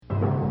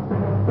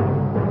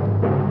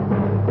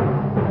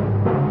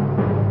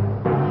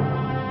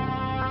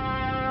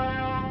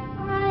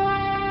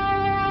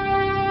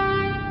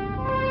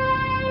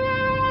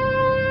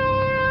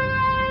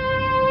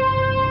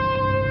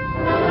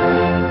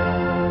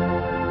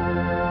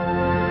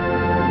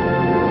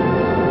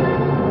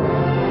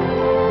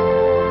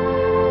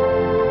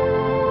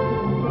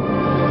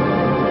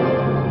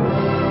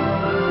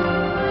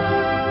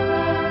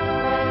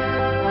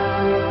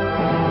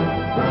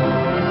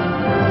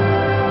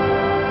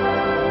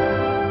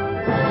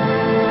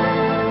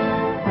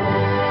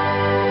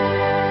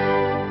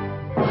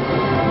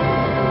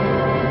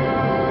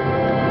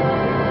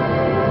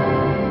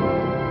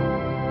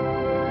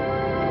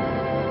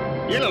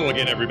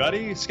again,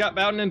 everybody. Scott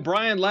Bowden and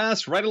Brian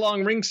Last right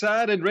along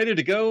ringside and ready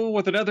to go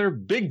with another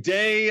big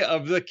day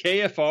of the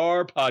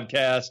KFR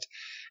podcast.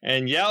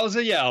 And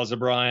yowza,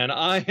 Brian,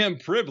 I am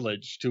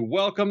privileged to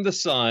welcome the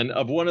son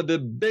of one of the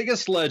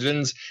biggest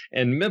legends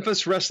in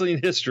Memphis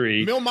wrestling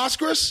history. Mil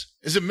Mascaras?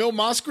 Is it Mil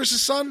Mascaras'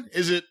 son?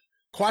 Is it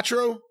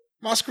Quattro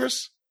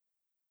Mascaras?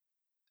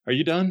 Are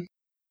you done?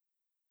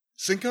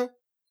 Cinco?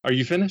 Are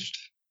you finished?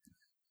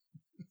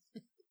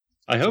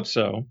 I hope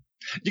so.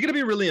 You're going to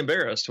be really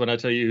embarrassed when I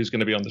tell you who's going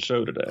to be on the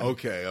show today.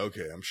 Okay,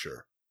 I'm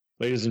sure.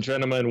 Ladies and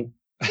gentlemen,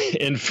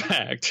 in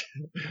fact,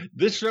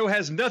 this show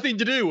has nothing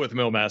to do with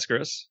Mil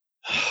Mascaras,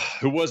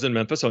 who was in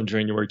Memphis on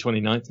January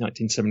 29th,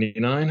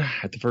 1979,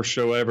 at the first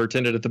show I ever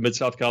attended at the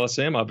Mid-South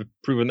Coliseum. I've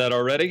proven that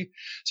already.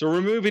 So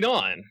we're moving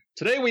on.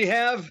 Today we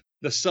have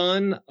the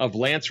son of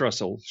Lance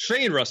Russell.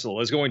 Shane Russell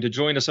is going to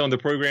join us on the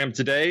program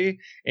today,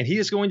 and he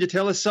is going to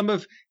tell us some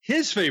of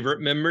his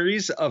favorite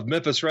memories of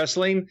Memphis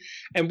wrestling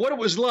and what it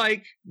was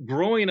like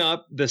growing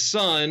up the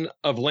son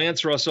of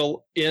Lance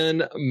Russell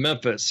in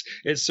Memphis.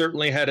 It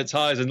certainly had its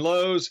highs and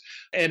lows,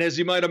 and as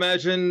you might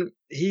imagine,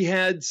 he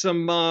had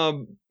some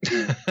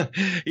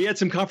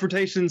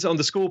confrontations on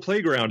the school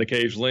playground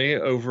occasionally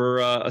over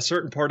a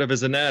certain part of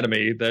his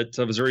anatomy that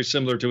was very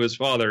similar to his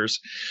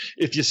father's,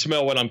 if you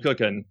smell what I'm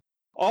cooking.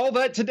 All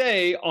that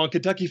today on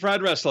Kentucky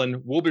Fried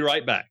Wrestling. We'll be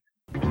right back.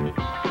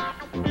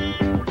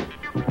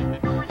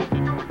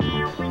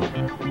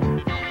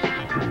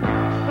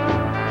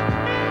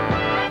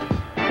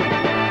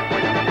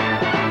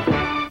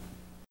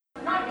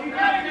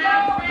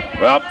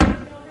 Well,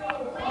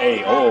 hey,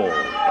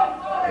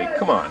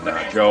 come on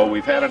now, Joe.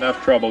 We've had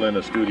enough trouble in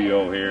the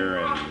studio here,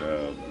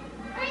 and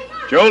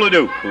Joe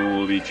LeDuc, who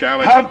will be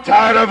challenged. I'm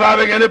tired of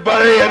having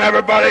anybody and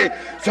everybody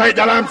say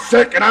that I'm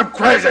sick and I'm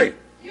crazy.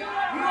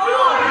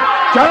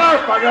 Shut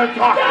up, I gotta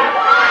talk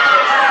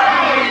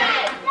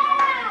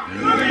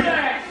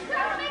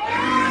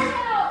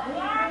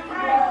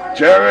to you.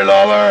 Jerry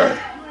Lawler,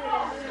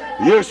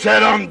 you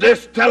said on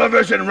this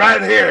television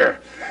right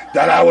here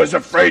that I was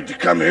afraid to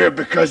come here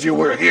because you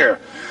were here.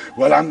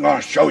 Well, I'm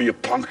gonna show you,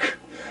 punk.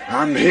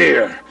 I'm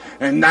here,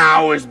 and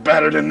now is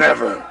better than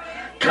ever.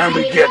 Come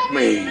and get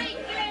me.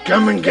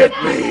 Come and get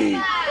me.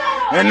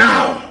 And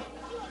now,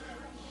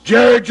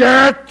 Jerry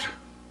Jarrett,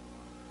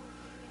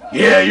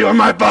 yeah, you're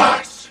my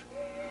boss.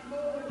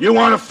 You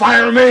want to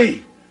fire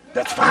me?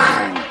 That's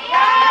fine.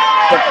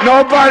 But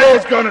nobody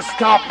is going to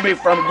stop me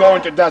from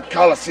going to that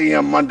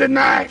Coliseum Monday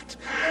night.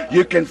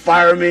 You can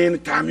fire me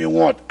anytime you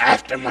want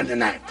after Monday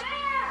night.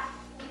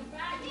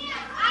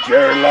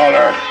 Jerry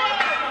Lawler,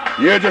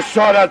 you just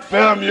saw that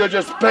film. You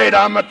just paid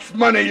how much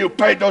money you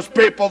paid those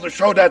people to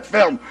show that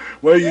film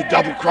where you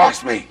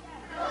double-crossed me.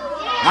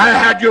 I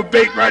had you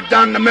beat right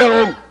down the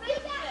middle.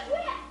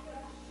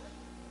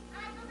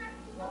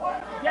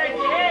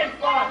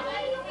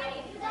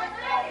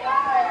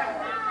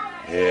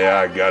 Yeah,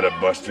 I got a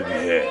busted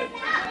head.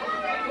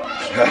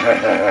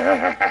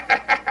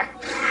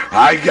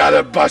 I got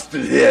a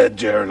busted head,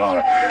 Jerry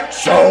Lawler.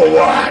 So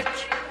what?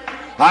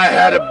 I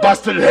had a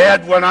busted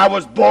head when I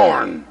was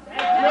born.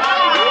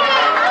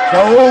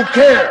 So who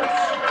cares?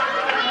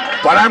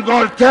 But I'm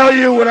going to tell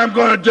you what I'm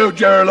going to do,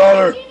 Jerry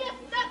Lawler.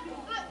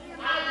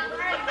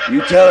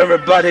 You tell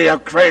everybody how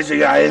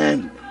crazy I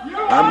am.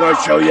 I'm going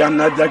to show you I'm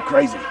not that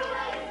crazy.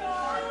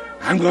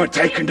 I'm going to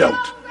take a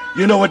note.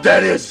 You know what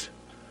that is?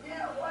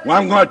 Well,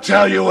 I'm going to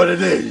tell you what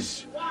it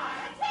is.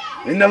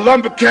 In the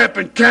lumber camp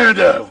in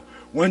Canada,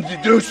 when you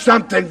do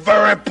something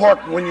very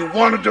important, when you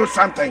want to do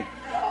something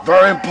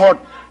very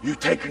important, you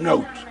take a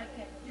note.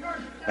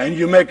 And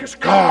you make a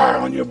scar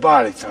on your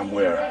body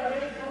somewhere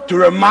to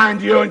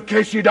remind you in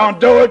case you don't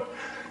do it,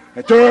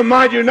 and to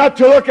remind you not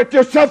to look at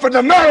yourself in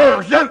the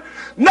mirror.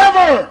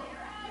 Never!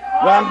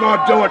 Well, I'm going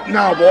to do it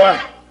now, boy.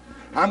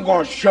 I'm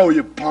going to show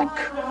you, punk.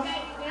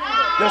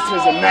 This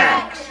is an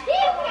axe,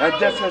 and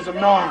this is an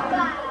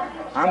arm.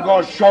 I'm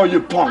going to show you,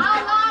 punk.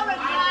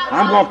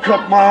 I'm going to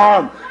cut my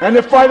arm. And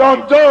if I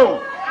don't do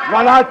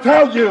what I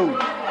tell you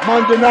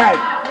Monday night,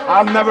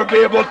 I'll never be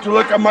able to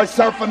look at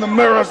myself in the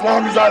mirror as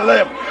long as I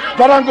live.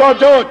 But I'm going to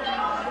do it.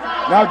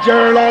 Now,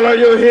 Jerry Lawler,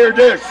 you hear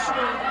this.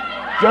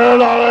 Jerry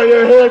Lawler,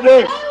 you hear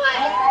this.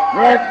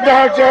 Right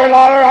now, Jerry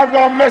Lawler, I'm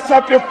going to mess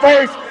up your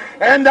face.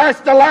 And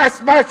that's the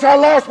last match I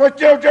lost with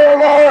you, Jerry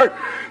Lawler.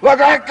 Look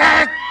like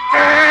that.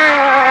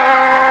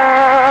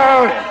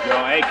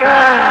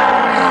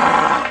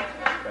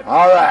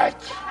 All right.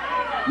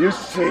 You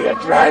see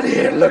it right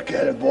here. Look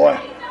at it, boy.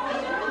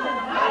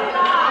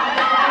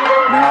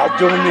 Now,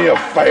 do me a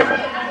favor.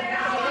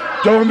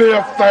 Do me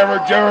a favor,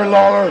 Jerry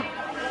Lawler.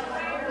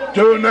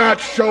 Do not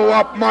show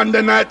up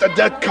Monday night at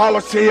that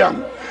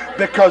Coliseum,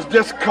 because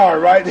this car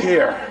right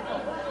here,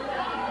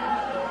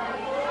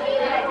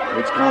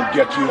 it's going to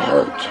get you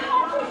hurt.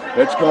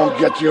 It's going to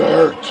get you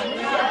hurt.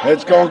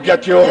 It's going to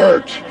get you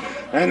hurt.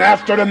 And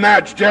after the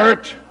match,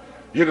 Jarrett,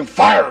 you can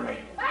fire me.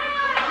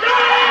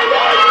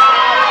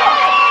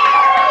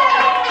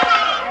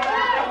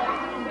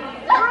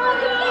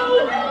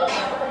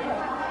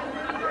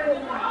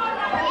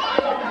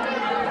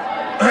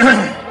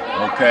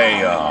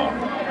 Okay,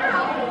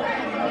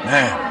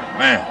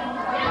 Man.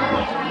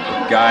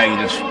 The guy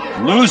just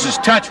loses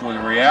touch with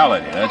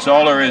reality. That's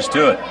all there is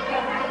to it.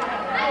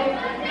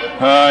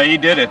 He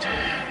did it.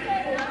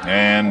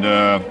 And,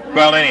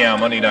 well, anyhow,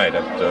 Monday night,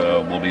 it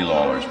will be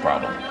Lawler's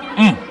problem.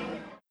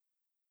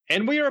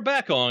 And we are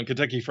back on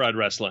Kentucky Fried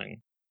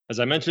Wrestling. As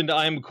I mentioned,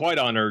 I am quite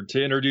honored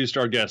to introduce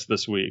our guest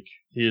this week.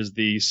 He is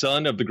the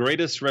son of the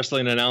greatest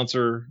wrestling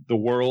announcer the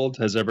world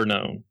has ever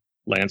known,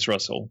 Lance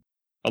Russell.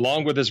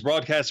 Along with his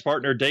broadcast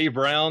partner, Dave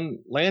Brown,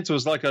 Lance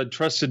was like a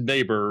trusted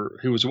neighbor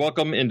who was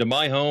welcome into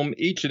my home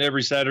each and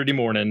every Saturday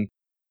morning,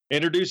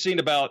 introducing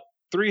about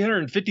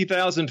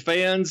 350,000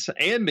 fans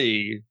and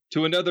me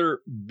to another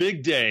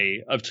big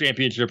day of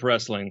championship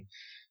wrestling,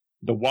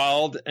 the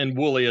wild and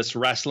wooliest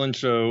wrestling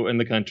show in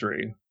the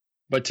country.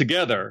 But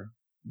together,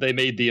 they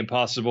made the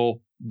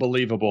impossible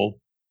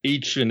believable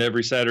each and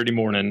every Saturday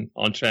morning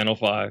on Channel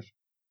 5.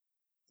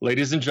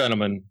 Ladies and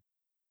gentlemen,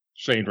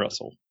 Shane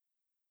Russell.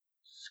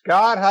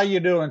 Scott, how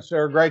you doing,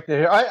 sir? Great to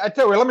hear. I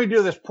tell you, let me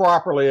do this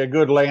properly, a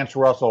good Lance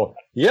Russell.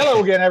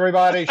 Hello again,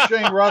 everybody.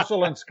 Shane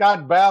Russell and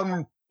Scott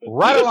Bowden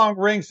right along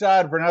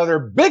ringside for another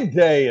big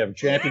day of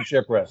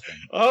championship wrestling.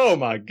 Oh,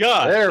 my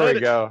God. There we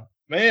go.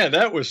 Man,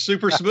 that was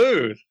super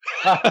smooth.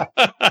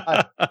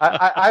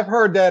 I've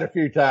heard that a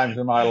few times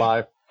in my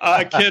life.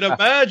 I can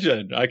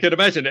imagine.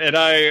 And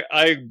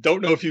I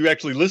don't know if you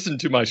actually listen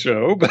to my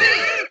show,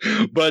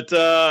 but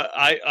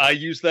I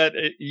use that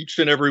each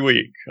and every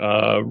week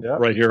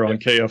right here on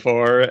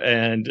KFR.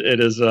 And it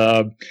is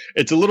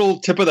it's a little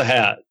tip of the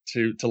hat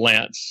to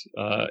Lance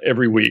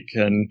every week.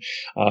 And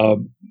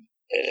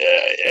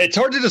it's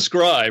hard to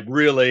describe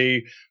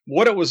really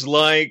what it was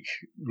like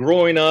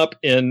growing up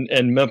in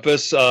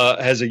Memphis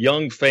as a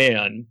young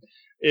fan.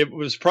 It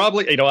was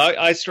probably,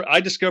 I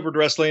discovered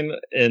wrestling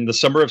in the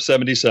summer of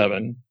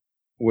 '77,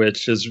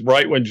 which is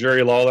right when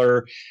Jerry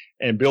Lawler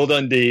and Bill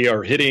Dundee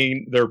are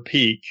hitting their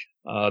peak.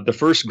 The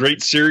first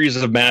great series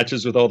of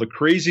matches with all the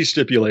crazy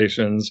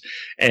stipulations,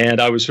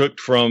 and I was hooked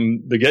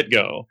from the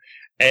get-go.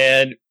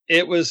 And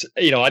it was,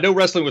 I know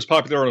wrestling was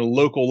popular on a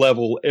local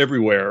level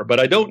everywhere, but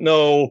I don't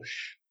know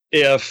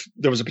if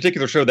there was a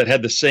particular show that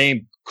had the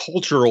same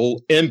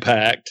cultural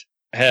impact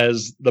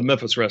as the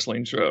Memphis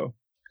wrestling show.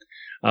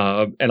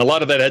 And a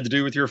lot of that had to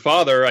do with your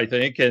father, I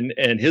think,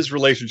 and his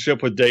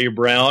relationship with Dave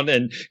Brown.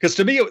 And because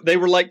to me, they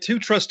were like two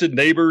trusted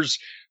neighbors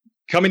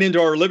coming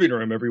into our living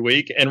room every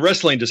week, and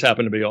wrestling just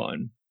happened to be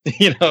on.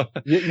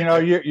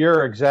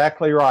 You're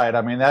exactly right.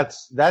 I mean,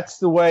 that's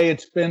the way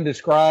it's been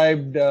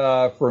described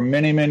for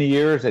many, many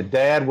years. That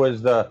Dad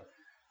was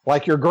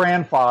like your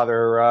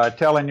grandfather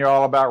telling you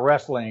all about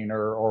wrestling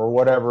or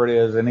whatever it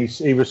is, and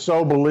he was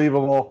so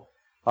believable.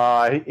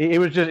 He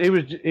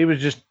was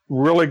just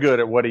really good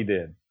at what he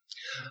did.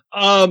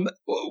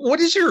 What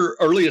is your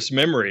earliest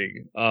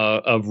memory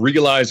of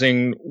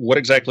realizing what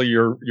exactly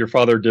your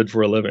father did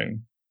for a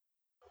living?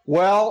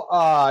 Well,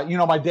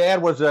 my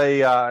dad was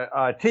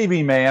a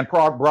TV man,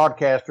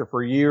 broadcaster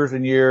for years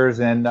and years,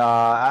 and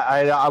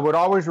I would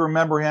always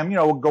remember him,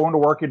 going to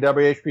work at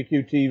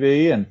WHPQ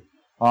TV and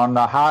on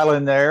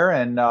Highland there,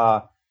 and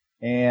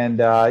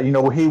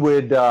he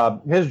would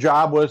his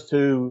job was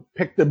to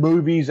pick the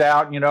movies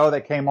out,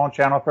 that came on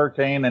Channel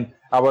 13, and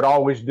I would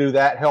always do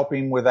that,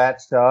 helping with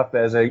that stuff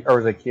as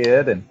a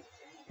kid,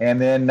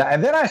 and then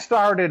I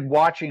started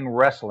watching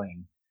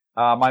wrestling.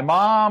 My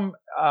mom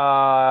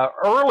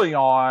early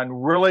on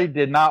really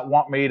did not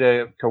want me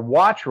to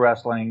watch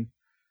wrestling,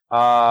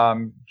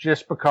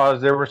 just because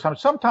there were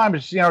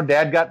sometimes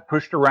Dad got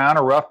pushed around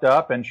or roughed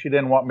up, and she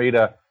didn't want me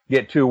to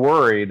get too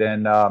worried,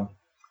 and but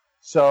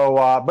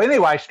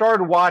anyway, I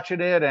started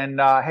watching it,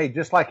 and hey,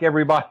 just like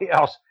everybody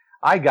else,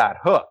 I got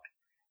hooked.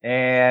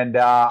 And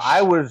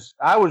I was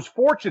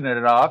fortunate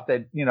enough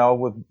that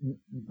with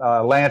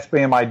Lance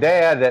being my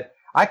dad, that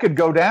I could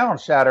go down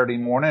Saturday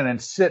morning and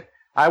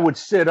I would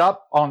sit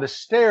up on the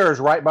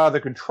stairs right by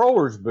the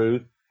controller's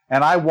booth,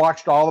 and I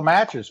watched all the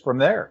matches from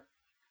there.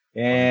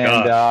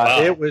 And wow.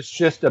 It was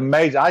just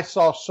amazing. I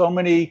saw so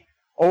many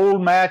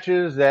old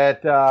matches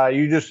that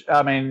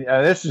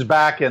this is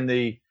back in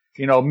the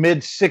mid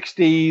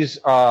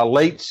 60s,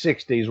 late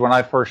 60s when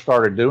I first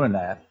started doing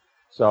that.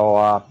 So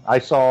I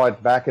saw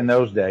it back in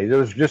those days. It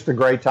was just a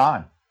great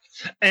time.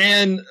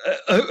 And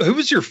who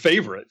was your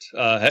favorite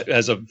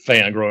as a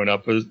fan growing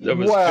up? Was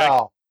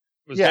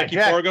Jackie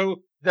Fargo?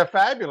 The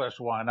fabulous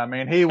one. I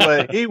mean, he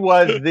was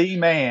the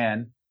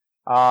man.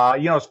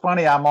 It's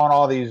funny. I'm on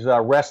all these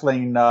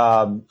wrestling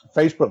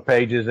Facebook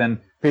pages, and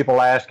people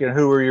asking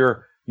who are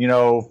your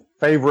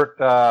favorite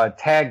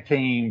tag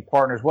team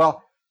partners.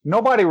 Well,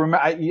 nobody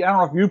remember. I don't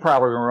know if you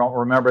probably don't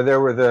remember.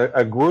 There was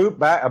a group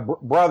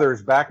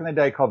brothers back in the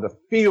day called the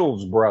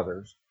Fields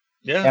Brothers.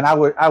 Yeah. And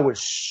I was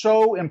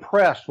so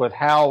impressed with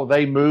how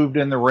they moved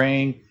in the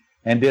ring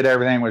and did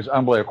everything. It was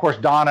unbelievable. Of course,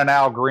 Don and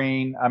Al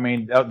Green. I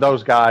mean,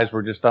 those guys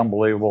were just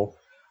unbelievable.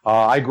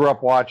 I grew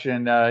up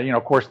watching,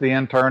 of course, the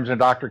interns and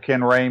Dr.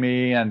 Ken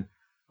Ramey and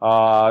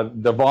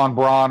the Von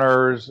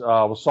Brauners,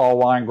 with Saul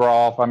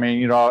Weingroff. I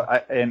mean,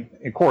 and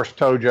of course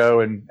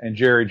Tojo and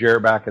Jerry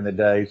Jarrett back in the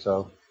day.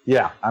 So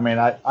yeah, I mean,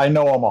 I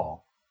know them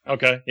all.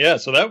 Okay. Yeah.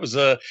 So that was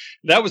a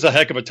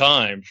heck of a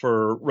time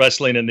for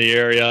wrestling in the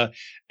area.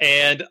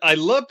 And I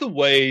love the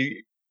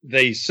way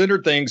they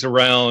centered things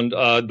around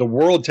the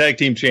World Tag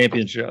Team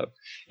Championship.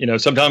 You know,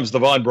 sometimes the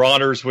Von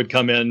Brauners would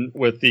come in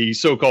with the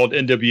so-called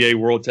NWA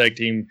World Tag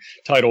Team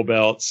title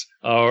belts,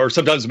 or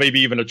sometimes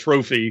maybe even a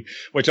trophy,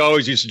 which I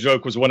always used to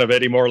joke was one of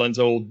Eddie Marlin's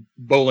old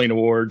bowling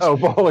awards. Oh,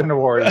 bowling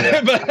award.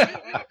 Yeah.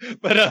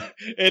 but at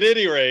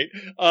any rate,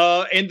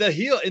 and the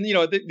heel, and you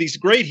know, these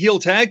great heel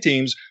tag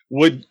teams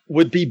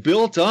would be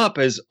built up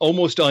as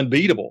almost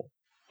unbeatable.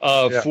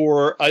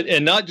 For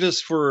and not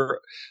just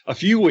for a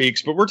few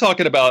weeks, but we're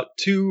talking about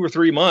 2 or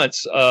 3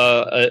 months,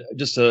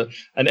 just an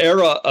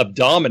era of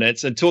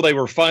dominance until they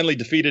were finally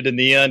defeated in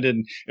the end.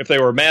 And if they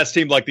were a mask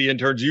team like the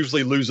Interns,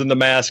 usually losing the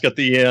mask at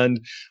the end.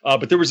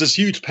 But there was this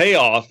huge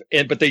payoff,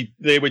 but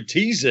they would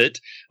tease it.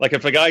 Like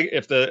if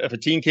a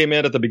team came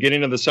in at the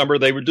beginning of the summer,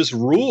 they would just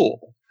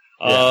rule.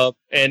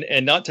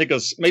 And not take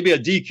maybe a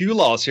DQ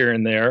loss here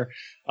and there.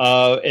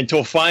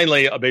 Until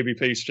finally a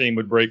babyface team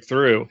would break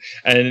through,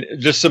 and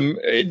just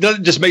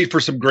made for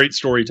some great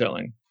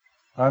storytelling.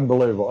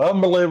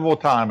 Unbelievable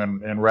time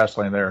in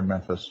wrestling there in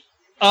Memphis.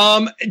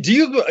 When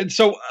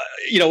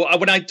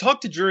I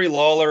talked to Jerry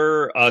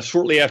Lawler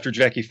shortly after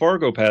Jackie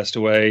Fargo passed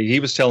away,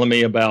 he was telling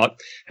me about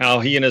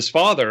how he and his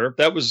father,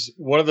 that was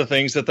one of the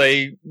things that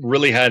they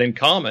really had in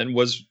common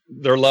was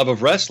their love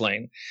of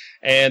wrestling,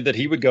 and that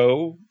he would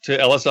go to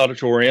Ellis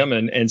Auditorium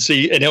and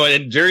see,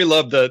 and Jerry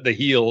loved the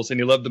heels and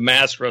he loved the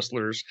masked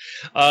wrestlers.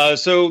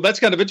 So that's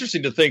kind of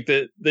interesting to think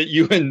that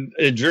you and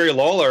Jerry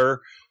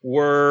Lawler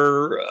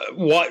were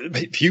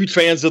huge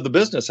fans of the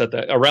business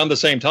around the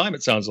same time,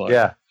 it sounds like.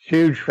 Yeah.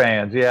 Huge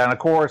fans, yeah. And of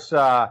course,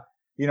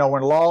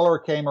 when Lawler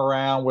came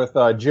around with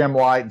Jim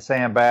White and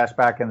Sam Bass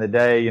back in the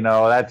day, and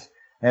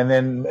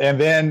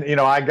then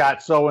I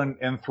got so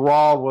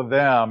enthralled with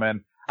them.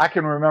 And I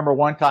can remember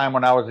one time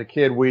when I was a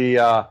kid,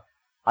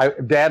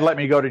 Dad let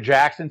me go to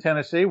Jackson,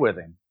 Tennessee with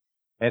him.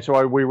 And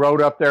so we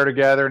rode up there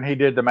together and he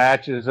did the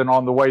matches. And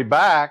on the way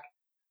back,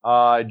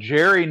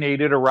 Jerry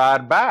needed a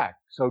ride back.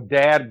 So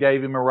Dad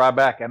gave him a ride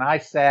back and I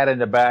sat in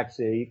the back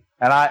seat.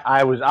 And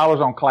I was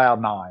on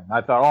cloud nine.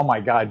 I thought, oh my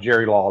God,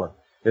 Jerry Lawler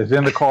is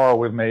in the car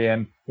with me,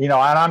 and and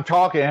I'm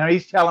talking, and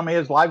he's telling me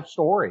his life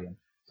story. And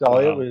so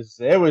it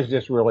was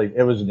just really,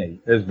 it was neat.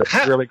 It was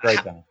a really great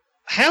time.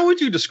 How would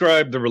you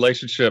describe the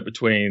relationship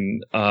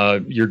between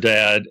your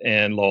dad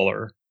and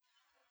Lawler?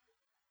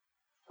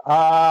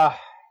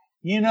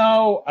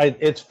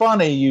 It's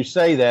funny you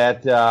say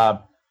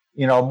that.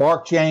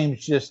 Mark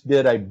James just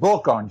did a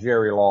book on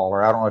Jerry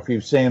Lawler. I don't know if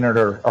you've seen it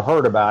or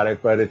heard about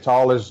it, but it's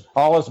all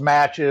his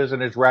matches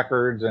and his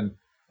records.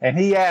 And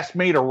he asked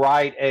me to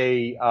write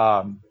a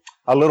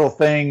little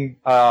thing,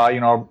 in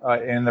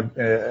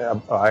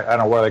the, I don't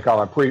know what they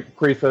call it,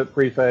 preface,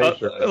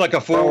 or like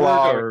a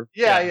foreword.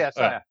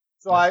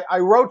 So I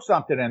wrote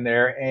something in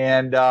there,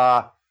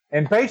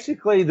 and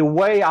basically the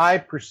way I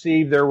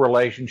perceived their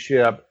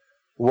relationship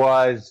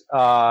was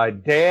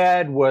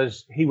Dad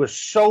was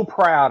so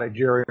proud of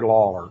Jerry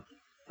Lawler.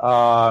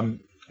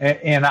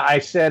 And I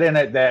said in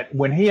it that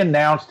when he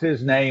announced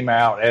his name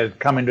out as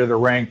coming to the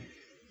ring,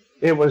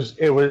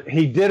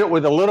 he did it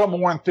with a little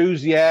more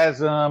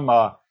enthusiasm,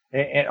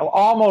 and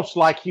almost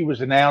like he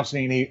was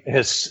announcing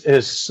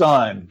his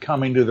son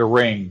coming to the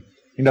ring.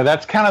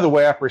 That's kind of the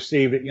way I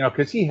perceived it,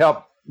 because he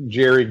helped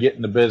Jerry get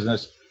in the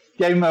business,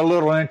 gave him a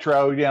little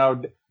intro,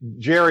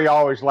 Jerry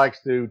always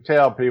likes to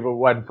tell people it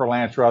wasn't for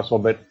Lance Russell,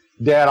 but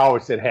Dad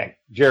always said, heck,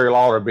 Jerry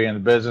Lawler would be in the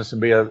business and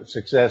be a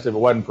success if it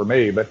wasn't for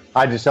me, but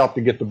I just helped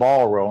to get the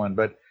ball rolling.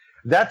 But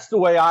that's the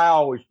way I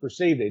always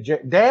perceived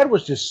it. Dad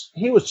was just,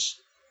 he was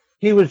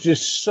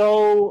just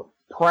so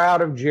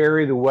proud of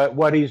Jerry,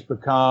 what he's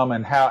become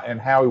and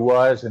how he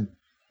was. And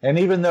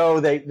even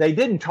though they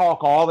didn't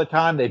talk all the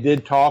time, they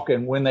did talk.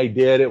 And when they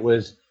did, it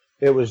was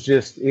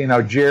just,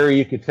 Jerry,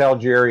 you could tell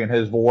Jerry in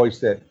his voice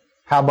that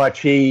how much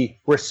he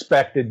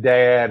respected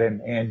Dad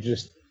and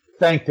just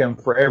thanked him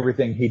for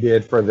everything he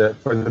did for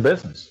the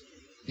business.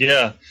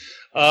 Yeah.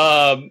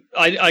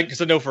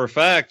 Because I know for a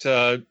fact,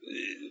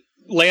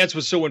 Lance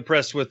was so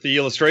impressed with the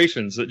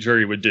illustrations that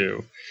Jerry would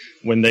do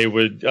when they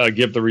would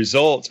give the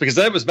results, because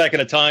that was back in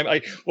a time.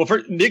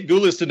 Nick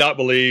Goulas did not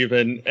believe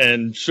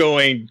in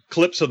showing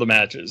clips of the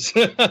matches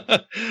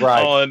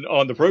right.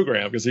 on the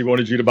program, because he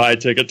wanted you to buy a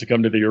ticket to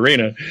come to the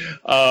arena.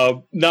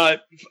 And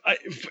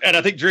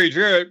I think Jerry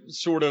Jarrett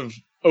sort of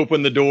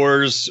opened the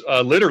doors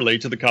literally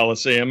to the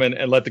Coliseum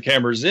and let the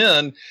cameras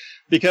in,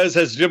 because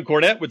as Jim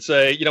Cornette would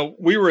say,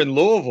 we were in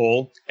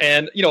Louisville,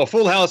 and a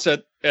full house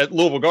at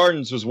Louisville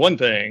Gardens was one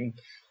thing.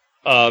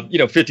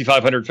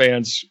 5,500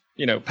 fans,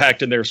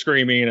 packed in there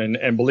screaming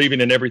and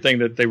believing in everything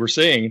that they were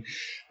seeing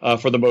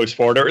for the most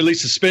part, or at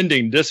least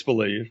suspending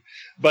disbelief.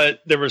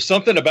 But there was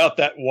something about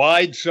that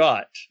wide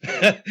shot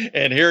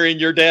and hearing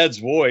your dad's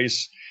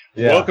voice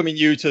welcoming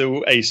you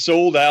to a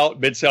sold-out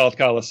Mid-South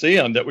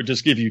Coliseum that would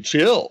just give you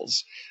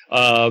chills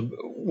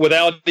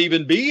without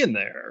even being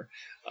there.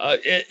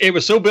 it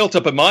was so built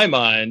up in my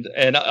mind,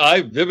 and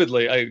I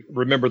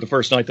remember the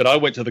first night that I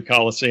went to the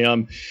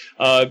Coliseum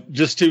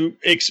just to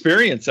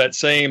experience that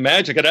same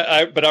magic.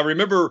 And but I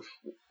remember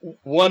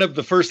one of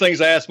the first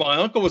things I asked my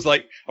uncle was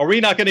like, "Are we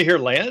not going to hear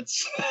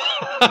Lance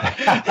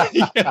at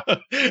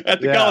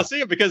the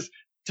Coliseum?" Because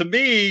to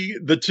me,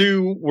 the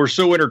two were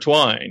so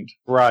intertwined.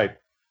 Right.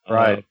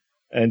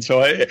 And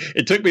so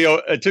it took me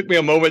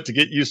a moment to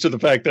get used to the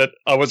fact that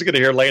I wasn't going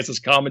to hear Lance's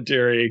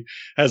commentary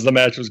as the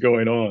match was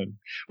going on,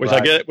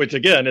 which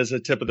again is a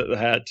tip of the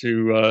hat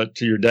to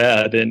your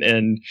dad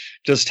and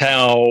just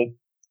how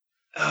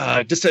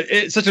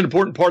it's such an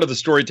important part of the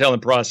storytelling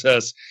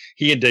process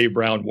he and Dave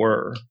Brown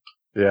were.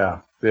 Yeah.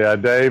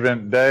 Dave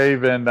and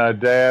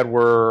Dad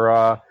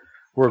were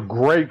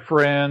great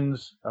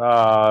friends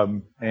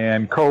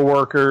and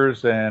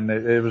co-workers, and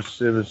it was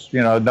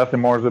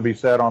nothing more to be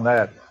said on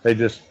that. They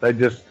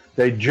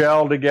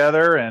gelled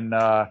together, and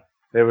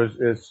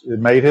it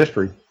made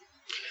history.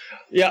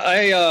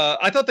 Yeah,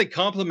 I thought they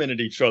complemented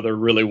each other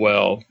really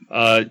well.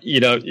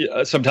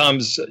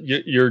 Sometimes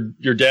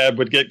your dad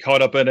would get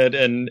caught up in it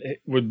and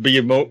would be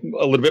a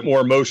little bit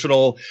more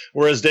emotional,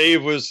 whereas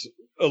Dave was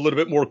a little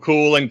bit more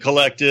cool and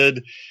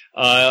collected,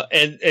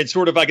 and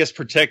sort of, I guess,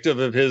 protective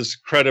of his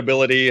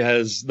credibility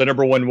as the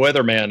number one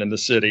weatherman in the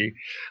city.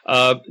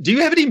 Do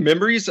you have any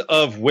memories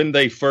of when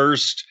they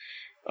first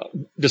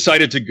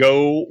decided to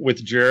go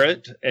with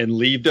Jarrett and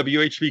leave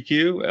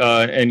WHBQ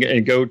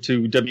and go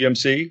to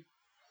WMC?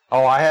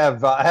 Oh, I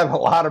have a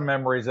lot of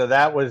memories of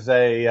that. Was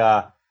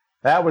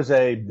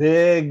a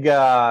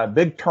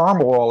big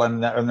turmoil in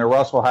the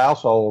Russell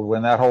household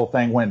when that whole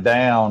thing went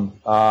down.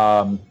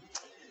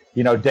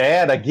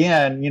 Dad,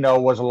 again,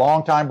 was a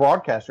longtime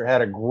broadcaster,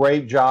 had a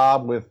great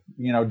job with,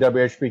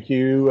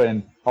 WHBQ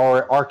and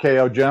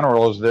RKO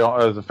General as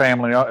the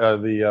family,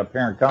 the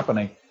parent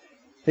company.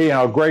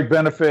 Great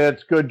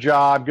benefits, good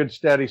job, good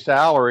steady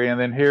salary. And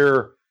then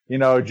here,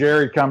 Jerry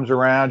Jarrett comes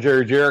around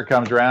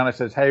and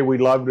says, "Hey, we'd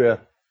love to,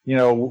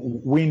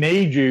 we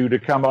need you to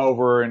come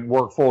over and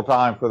work full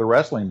time for the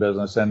wrestling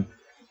business."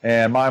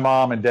 And my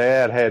mom and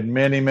dad had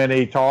many,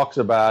 many talks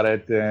about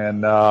it.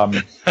 And,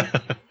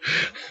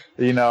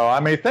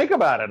 think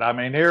about it.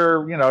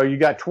 Here, you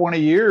got 20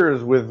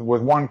 years with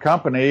one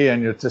company,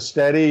 and it's a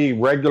steady,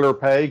 regular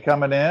pay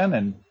coming in,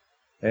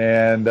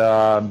 and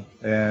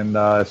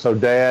so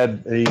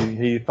Dad,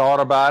 he thought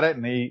about it,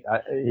 and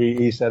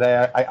he said,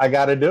 "Hey, I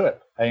got to do it.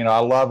 I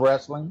love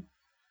wrestling,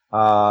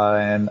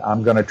 and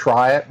I'm going to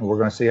try it, and we're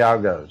going to see how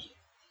it goes."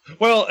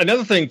 Well,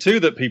 another thing too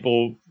that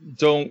people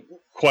don't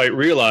quite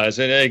realize,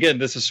 and again,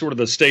 this is sort of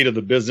the state of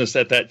the business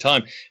at that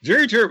time.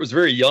 Jerry Jarrett was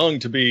very young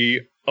to be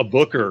a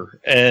booker,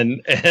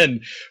 and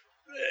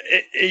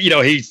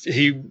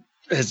he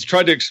has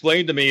tried to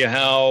explain to me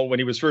how when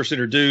he was first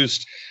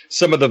introduced,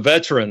 some of the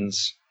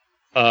veterans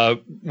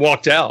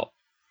walked out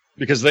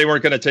because they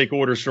weren't going to take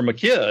orders from a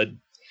kid.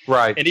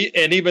 Right.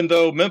 And even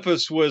though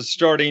Memphis was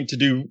starting to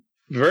do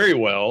very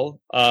well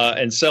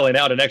and selling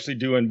out and actually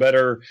doing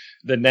better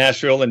than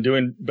Nashville and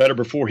doing better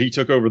before he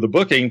took over the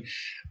booking,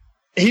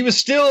 there was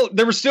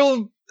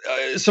still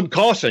some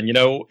caution.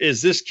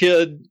 Is this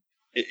kid,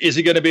 is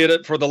he going to be in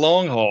it for the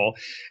long haul?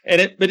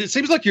 But it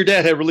seems like your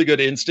dad had really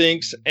good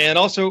instincts and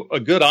also a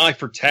good eye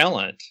for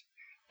talent.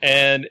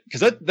 And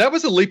because that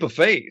was a leap of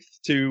faith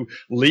to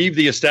leave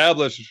the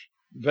established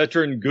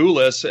veteran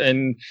Gulas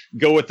and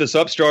go with this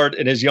upstart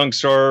and his young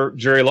star,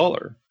 Jerry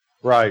Lawler.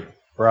 Right.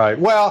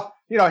 Well,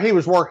 he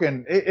was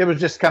working, it was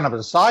just kind of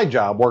a side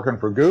job working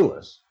for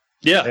Gulas.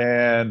 Yeah.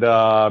 And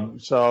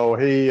so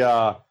he,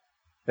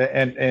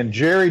 and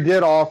Jerry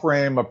did offer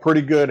him a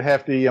pretty good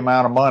hefty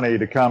amount of money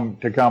to come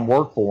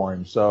work for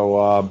him.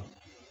 So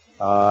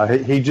I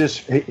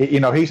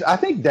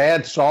think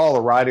Dad saw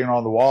the writing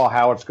on the wall,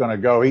 how it's going to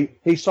go.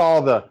 He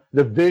saw the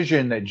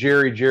vision that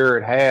Jerry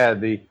Jarrett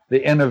had, the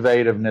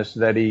innovativeness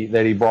that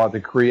he brought, the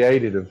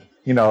creative.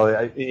 He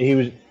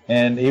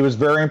was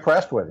very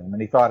impressed with him,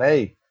 and he thought,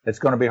 hey, it's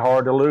going to be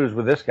hard to lose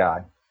with this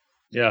guy.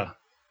 Yeah.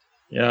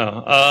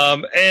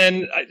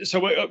 And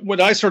so when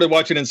I started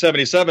watching in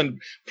 '77,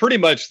 pretty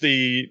much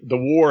the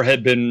war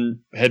had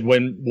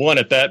won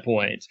at that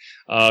point.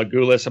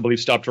 Gulas, I believe,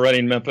 stopped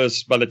running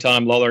Memphis by the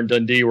time Lawler and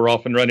Dundee were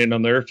off and running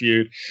on their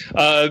feud.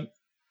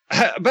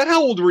 About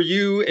how old were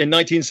you in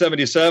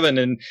 1977?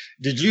 And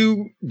did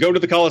you go to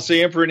the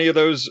Coliseum for any of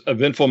those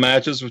eventful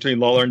matches between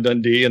Lawler and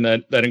Dundee and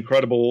that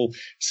incredible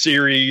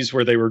series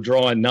where they were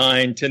drawing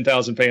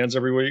 10,000 fans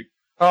every week?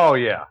 Oh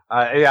yeah.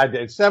 I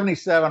did.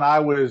 77. I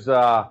was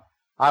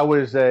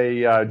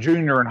a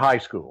junior in high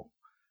school.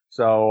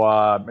 So,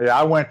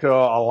 I went to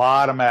a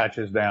lot of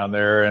matches down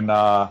there, and,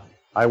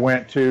 I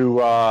went to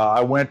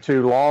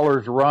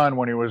Lawler's run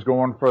when he was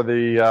going for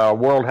the,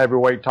 world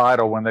heavyweight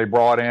title, when they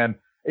brought in,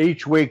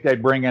 each week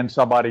they'd bring in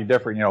somebody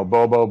different,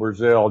 Bobo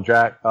Brazil,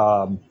 Jack,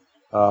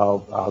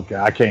 okay,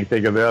 I can't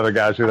think of the other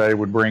guys who they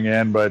would bring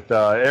in, but,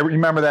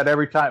 remember that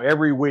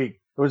every week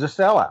it was a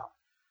sellout,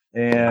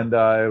 and,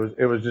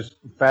 it was just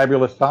a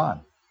fabulous time.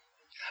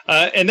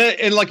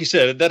 And like you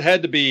said, that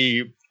had to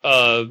be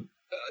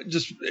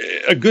just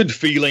a good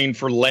feeling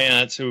for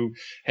Lance, who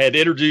had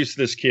introduced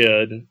this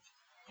kid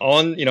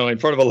on, in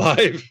front of a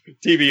live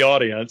TV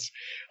audience,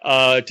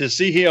 to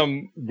see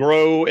him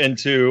grow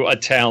into a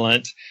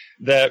talent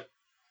that,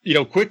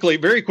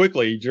 very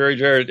quickly, Jerry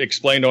Jarrett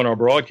explained on our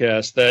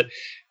broadcast that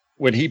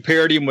when he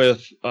paired him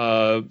with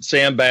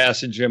Sam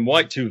Bass and Jim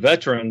White, two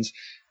veterans,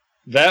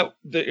 that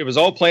it was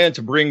all planned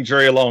to bring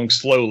Jerry along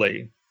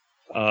slowly.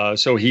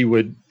 So he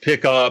would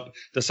pick up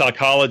the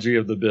psychology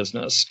of the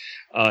business.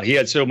 He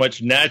had so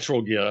much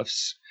natural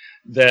gifts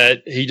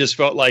that he just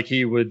felt like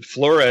he would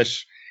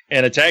flourish,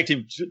 and attacked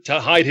him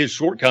to hide his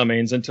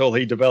shortcomings until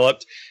he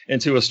developed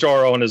into a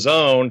star on his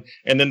own.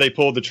 And then they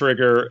pulled the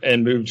trigger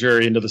and moved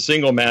Jerry into the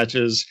single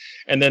matches.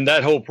 And then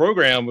that whole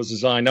program was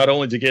designed not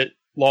only to get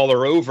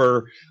Lawler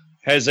over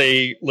as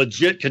a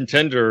legit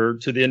contender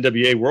to the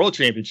NWA World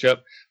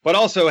Championship, but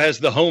also has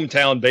the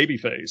hometown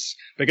babyface.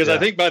 Because I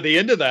think by the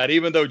end of that,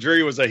 even though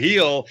Jerry was a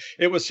heel,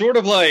 it was sort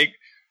of like,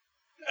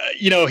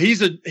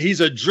 he's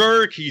a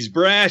jerk, he's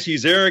brash,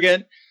 he's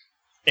arrogant,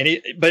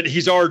 but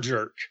he's our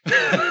jerk.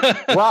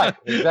 Right,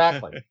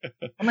 exactly.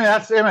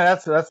 That's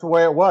the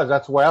way it was.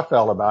 That's the way I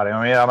felt about him.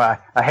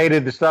 I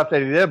hated the stuff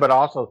that he did, but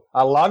also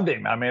I loved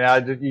him.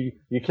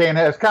 You can't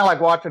have, it's kind of like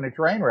watching a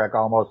train wreck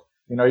almost.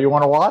 You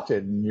want to watch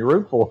it and you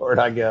root for it,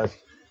 I guess.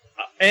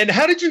 And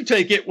how did you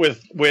take it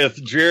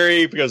with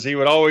Jerry? Because he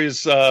would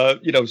always,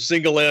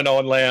 single in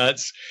on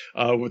Lance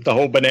with the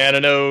whole banana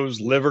nose,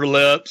 liver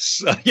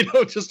lips,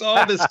 just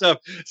all this stuff.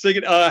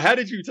 Singing. How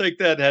did you take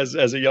that as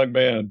a young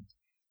man?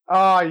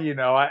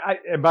 I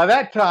by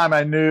that time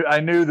I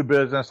knew the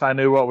business. I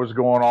knew what was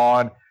going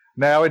on.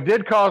 Now it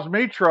did cause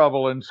me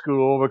trouble in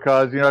school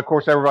because of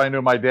course everybody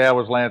knew my dad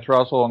was Lance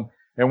Russell,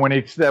 and when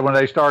he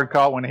started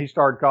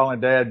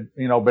calling Dad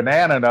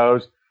banana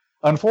nose.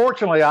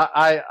 Unfortunately,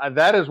 I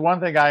that is one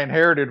thing I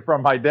inherited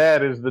from my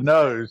dad is the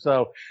nose.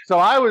 So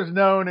I was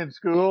known in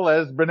school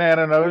as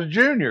Banana Nose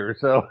Jr.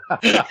 So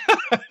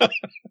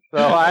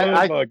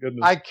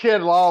I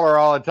kid Lawler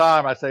all the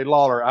time. I say,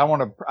 Lawler,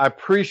 I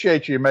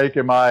appreciate you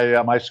making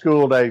my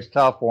school days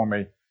tough for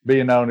me,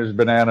 being known as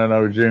Banana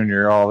Nose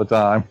Jr. all the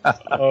time.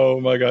 Oh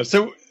my gosh.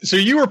 So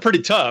you were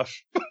pretty tough.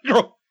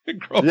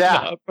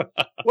 Yeah.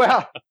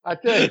 Well, I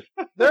tell you,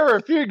 there were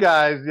a few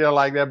guys,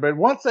 like that. But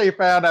once they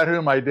found out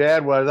who my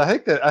dad was, I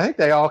think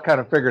they all kind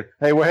of figured,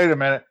 hey, wait a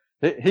minute,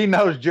 he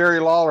knows Jerry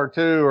Lawler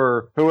too,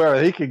 or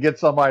whoever. He could get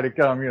somebody to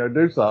come,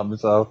 do something.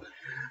 So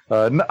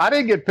I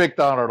didn't get picked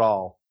on at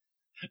all.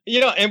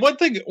 And one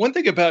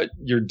thing about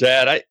your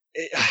dad,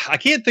 I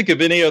can't think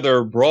of any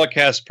other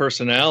broadcast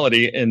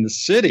personality in the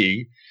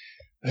city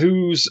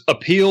whose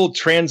appeal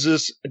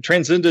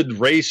transcended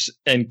race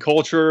and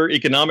culture,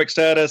 economic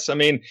status.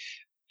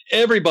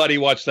 Everybody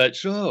watched that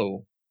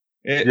show.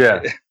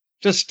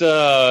 Just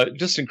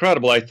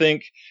incredible. I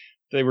think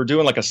they were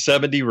doing like a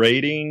 70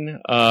 rating.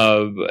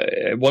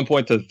 At one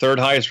point, the third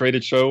highest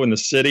rated show in the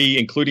city,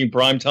 including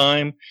prime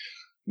time,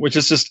 which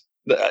is just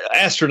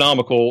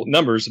astronomical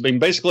numbers.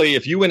 Basically,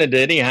 if you went into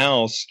any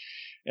house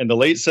in the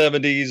late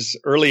 70s,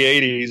 early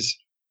 80s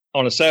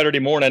on a Saturday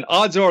morning,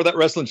 odds are that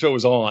wrestling show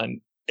was on.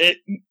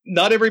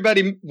 Not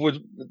everybody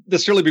would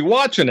necessarily be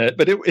watching it,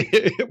 but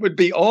it would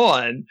be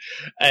on,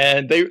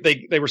 and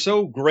they were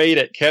so great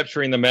at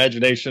capturing the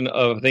imagination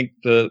of, I think,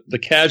 the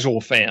casual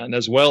fan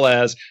as well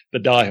as the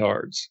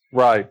diehards.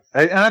 Right,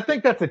 and I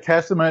think that's a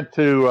testament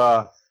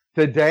to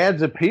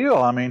Dad's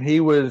appeal.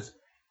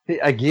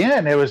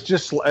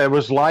 It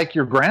was like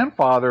your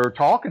grandfather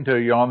talking to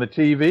you on the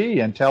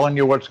TV and telling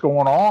you what's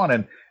going on,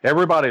 and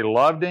everybody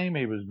loved him.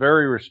 He was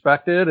very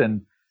respected,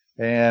 and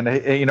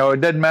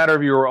it didn't matter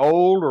if you were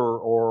old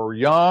or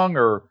young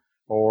or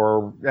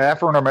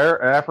African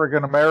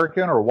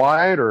American or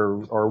white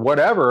or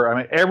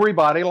whatever.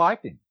 Everybody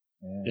liked him.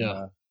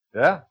 And,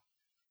 yeah.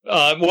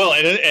 Well,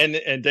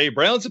 and Dave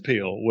Brown's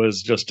appeal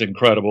was just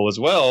incredible as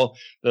well.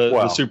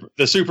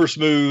 The super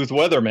smooth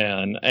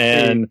weatherman,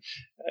 and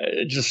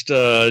just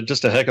a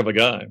heck of a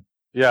guy.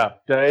 Yeah,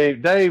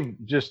 Dave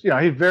just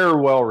he's very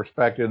well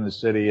respected in the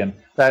city, and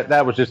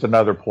that was just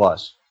another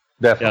plus,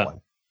 definitely. Yeah.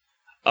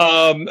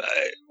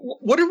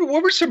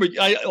 What were some,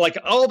 like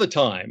all the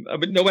time,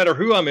 no matter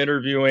who I'm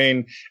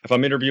interviewing, if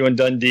I'm interviewing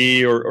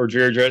Dundee or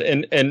Jerry Jarrett,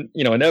 and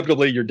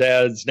inevitably your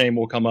dad's name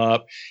will come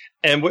up,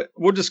 and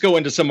we'll just go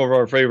into some of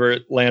our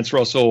favorite Lance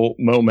Russell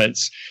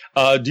moments.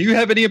 Do you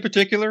have any in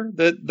particular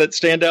that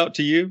stand out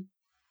to you?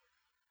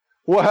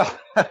 Well,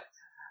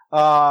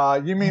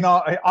 you mean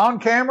on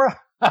camera?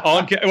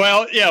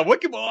 Well, yeah. I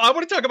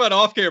want to talk about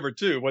off camera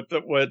too.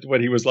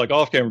 What he was like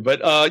off camera,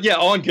 but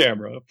on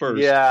camera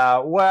first. Yeah.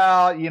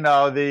 Well,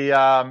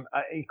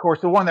 of course,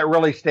 the one that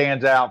really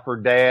stands out for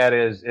Dad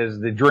is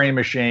the Dream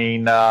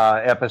Machine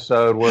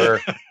episode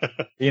where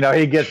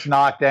he gets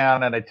knocked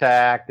down and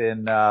attacked,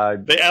 and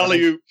the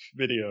alley-oop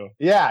video.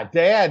 Yeah,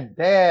 Dad.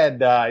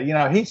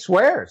 He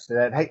swears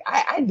that, hey,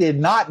 I did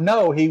not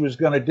know he was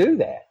going to do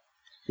that.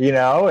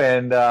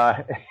 And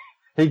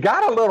he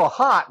got a little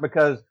hot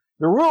because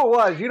the rule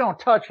was you don't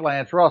touch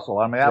Lance Russell.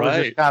 That was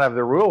just kind of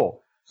the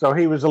rule. So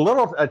he was a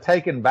little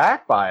taken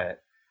back by it.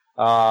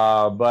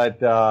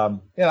 But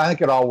I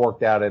think it all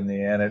worked out in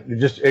the end.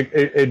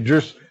 It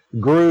just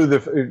grew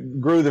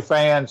the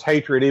fans'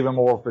 hatred even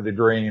more for the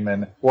Dream,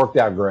 and worked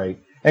out great.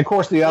 And of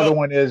course, the other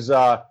one is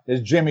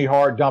Jimmy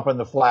Hart dumping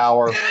the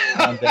flour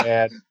on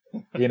Dad.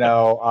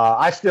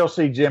 I still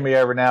see Jimmy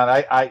every now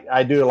and then.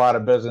 I do a lot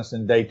of business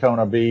in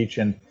Daytona Beach,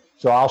 and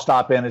so I'll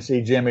stop in and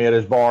see Jimmy at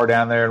his bar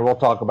down there, and we'll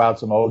talk about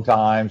some old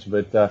times.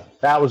 But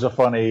that was a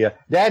funny.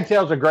 Dad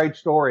tells a great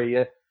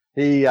story.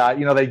 He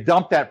they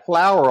dumped that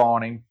flour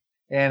on him,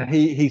 and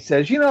he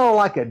says,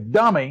 like a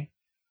dummy,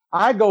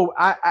 I go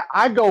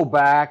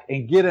back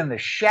and get in the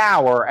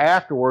shower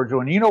afterwards.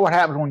 When you know what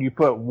happens when you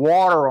put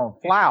water on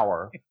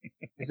flour.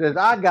 He says,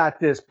 I got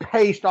this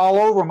paste all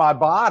over my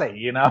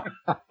body,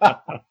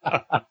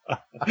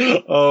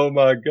 Oh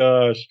my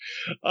gosh.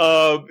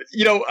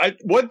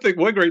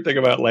 One great thing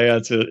about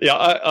Lance is,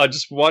 I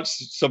just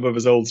watched some of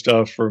his old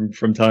stuff from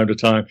time to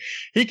time.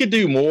 He could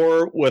do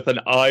more with an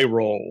eye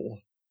roll,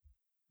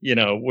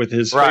 with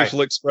his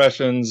facial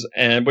expressions,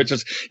 and which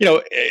is,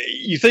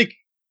 you think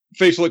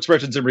facial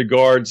expressions in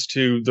regards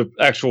to the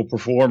actual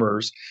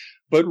performers.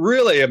 But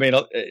really, I mean,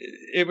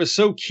 it was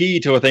so key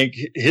to, I think,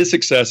 his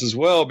success as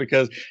well,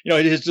 because,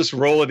 his just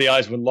rolling the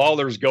eyes when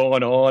Lawler's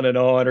going on and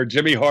on, or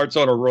Jimmy Hart's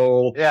on a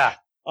roll. Yeah.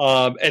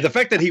 And the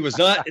fact that he was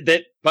not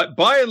that, but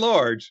by and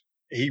large,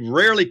 he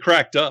rarely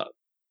cracked up.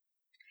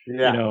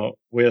 Yeah.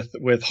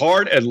 With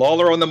Hart and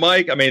Lawler on the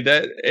mic. I mean,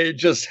 that it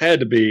just had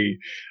to be,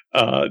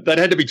 that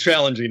had to be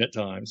challenging at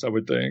times, I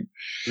would think.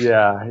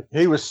 Yeah.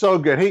 He was so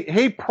good.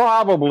 He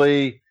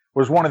probably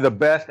was one of the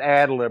best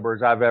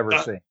ad-libbers I've ever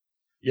seen.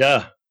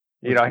 Yeah.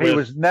 He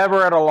was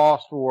never at a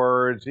loss for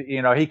words.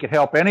 He could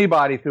help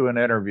anybody through an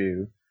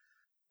interview.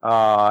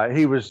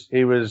 He was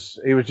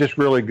just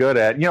really good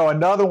at it.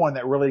 Another one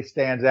that really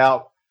stands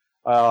out,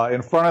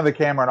 in front of the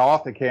camera and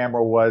off the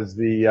camera was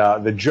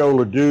the Joe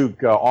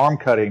LeDuc, arm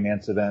cutting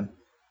incident.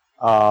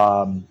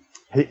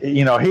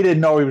 He didn't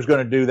know he was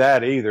going to do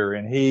that either.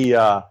 And he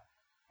Dad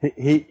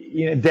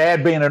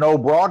being an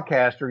old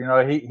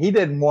broadcaster, he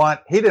didn't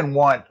want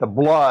the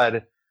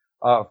blood,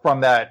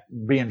 from that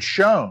being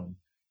shown.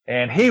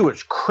 And he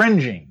was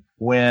cringing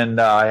when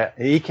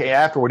he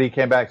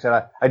came back and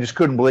said, I just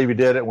couldn't believe he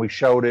did it, and we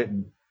showed it,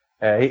 and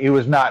he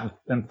was not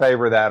in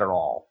favor of that at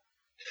all.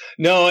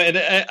 No, and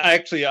I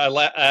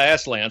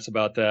asked Lance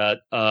about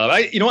that.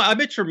 I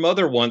met your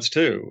mother once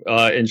too,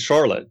 in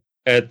Charlotte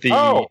at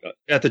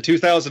the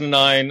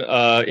 2009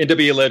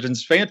 NWA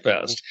Legends Fan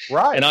Fest.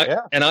 Right.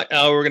 And I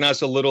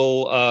organized a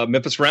little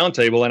Memphis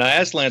roundtable, and I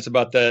asked Lance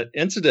about that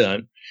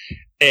incident.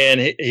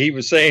 And he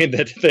was saying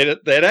that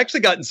they had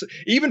actually gotten,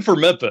 even for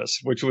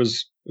Memphis, which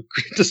was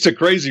just a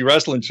crazy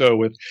wrestling show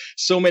with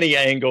so many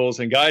angles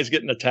and guys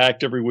getting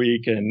attacked every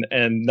week, and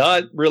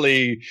not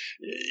really,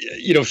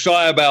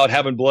 shy about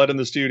having blood in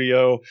the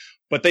studio.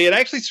 But they had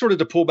actually started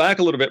to pull back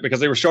a little bit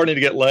because they were starting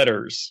to get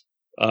letters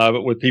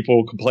with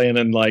people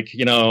complaining, like,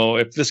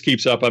 if this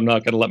keeps up, I'm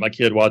not going to let my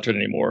kid watch it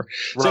anymore.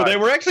 Right. So they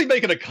were actually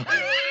making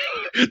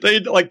they,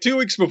 like 2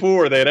 weeks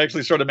before, they had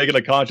actually started making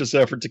a conscious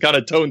effort to kind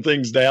of tone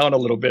things down a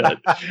little bit.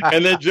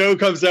 And then Joe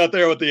comes out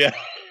there with the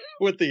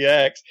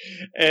axe,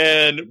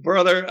 and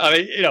brother, I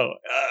mean,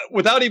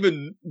 without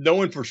even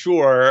knowing for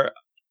sure,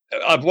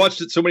 I've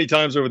watched it so many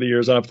times over the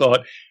years, and I've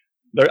thought,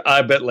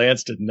 I bet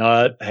Lance did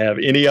not have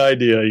any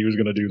idea he was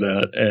going to do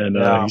that. And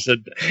he said,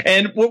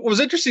 and what was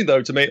interesting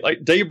though to me,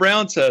 like Dave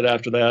Brown said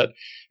after that,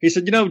 he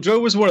said, Joe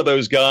was one of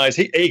those guys.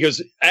 He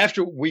goes,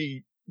 after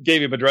we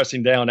gave him a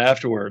dressing down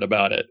afterward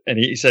about it, and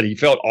he said he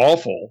felt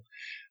awful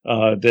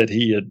that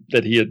he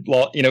had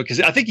lost, because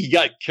I think he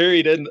got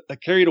carried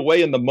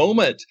away in the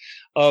moment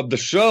of the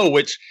show,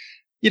 which,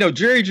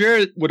 Jerry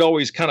Jarrett would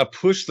always kind of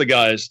push the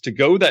guys to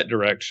go that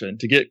direction,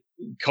 to get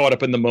caught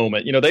up in the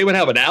moment. They would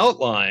have an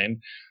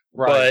outline,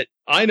 right. But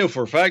I know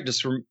for a fact,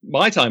 just from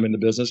my time in the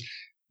business,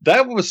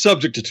 that was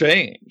subject to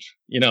change,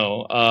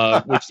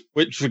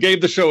 which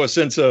gave the show a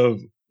sense of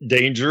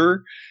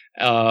danger.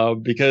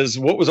 Because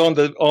what was on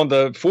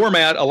the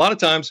format a lot of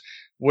times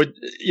would,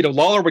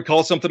 Lawler would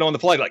call something on the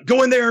fly, like,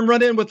 go in there and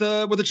run in with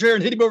a chair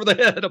and hit him over the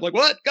head. I'm like,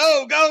 what?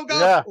 Go.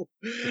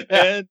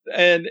 Yeah.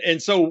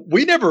 And so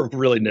we never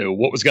really knew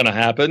what was going to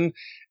happen.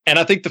 And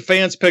I think the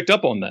fans picked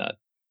up on that.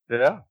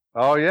 Yeah.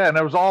 Oh yeah. And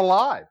it was all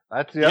live.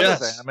 That's the other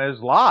thing. I mean, it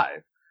was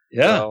live.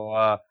 Yeah.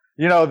 So,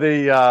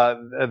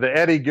 the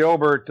Eddie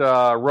Gilbert,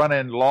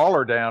 running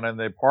Lawler down in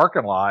the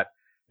parking lot,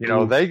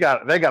 they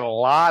got a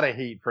lot of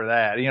heat for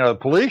that. The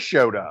police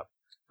showed up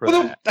for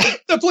that.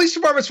 The police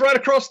department's right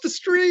across the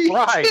street.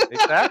 Right.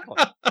 Exactly.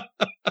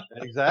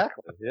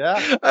 Exactly.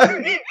 Yeah.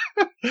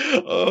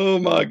 Oh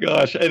my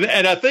gosh. And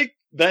I think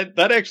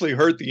that actually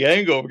hurt the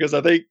angle, because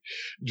I think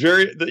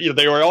Jerry,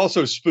 they were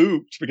also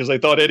spooked because they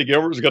thought Eddie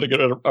Gilbert was going to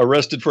get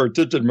arrested for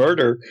attempted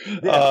murder.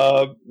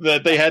 Yeah.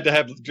 That they had to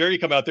have Jerry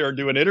come out there and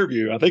do an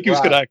interview. I think he was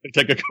going to actually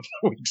take a couple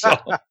of weeks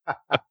off.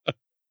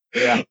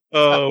 Yeah.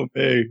 Oh,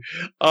 me.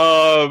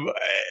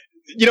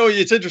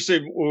 It's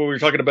interesting when we were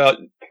talking about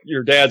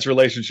your dad's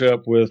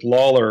relationship with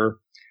Lawler.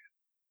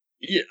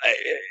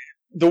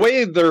 the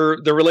way their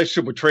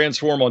relationship would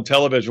transform on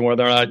television,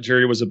 whether or not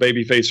Jerry was a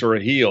babyface or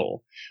a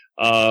heel.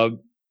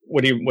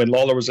 When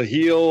Lawler was a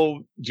heel,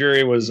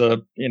 Jerry was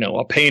a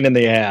pain in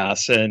the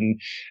ass, and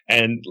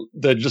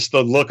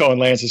the look on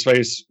Lance's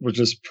face was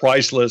just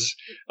priceless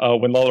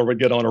when Lawler would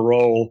get on a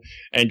roll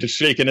and just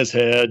shaking his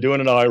head, doing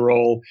an eye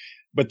roll.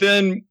 But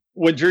then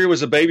when Jerry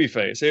was a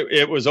babyface,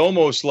 it was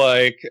almost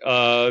like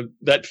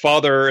that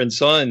father and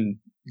son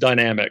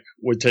dynamic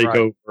would take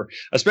over,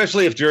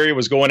 especially if Jerry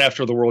was going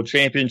after the world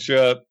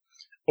championship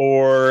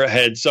or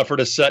had suffered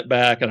a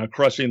setback and a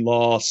crushing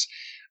loss.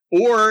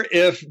 Or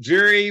if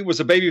Jerry was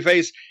a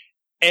babyface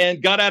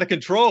and got out of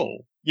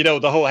control, the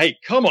whole, hey,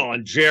 come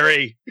on,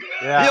 Jerry.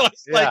 Yeah,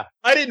 like,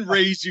 I didn't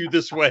raise you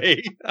this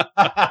way.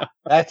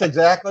 That's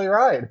exactly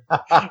right.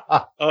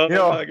 Oh,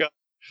 my God.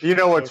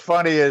 What's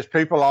funny is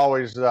people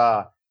always,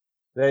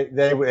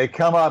 they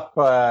come up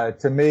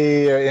to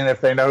me, and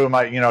if they know who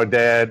my,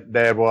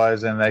 dad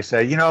was, and they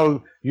say,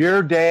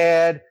 your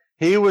dad,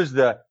 he was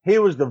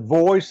the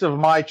voice of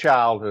my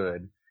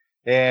childhood.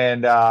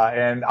 And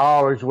I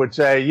always would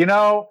say,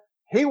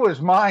 he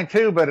was mine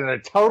too, but in a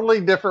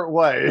totally different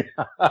way.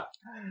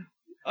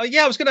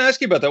 Yeah, I was going to ask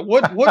you about that.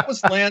 What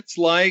was Lance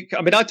like?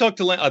 I mean, I talked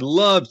to Lance. I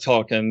loved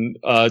talking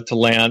to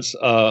Lance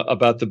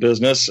about the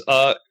business.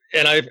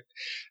 And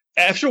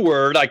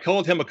afterward, I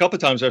called him a couple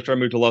of times after I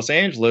moved to Los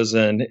Angeles,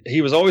 and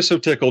he was always so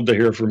tickled to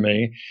hear from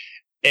me.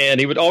 And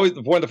he would always,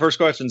 one of the first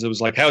questions, it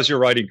was like, how's your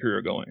writing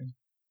career going?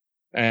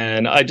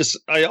 And I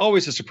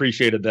always just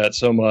appreciated that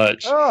so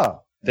much.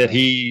 Oh. That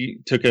he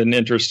took an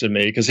interest in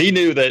me, because he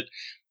knew that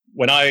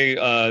when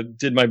I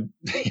did my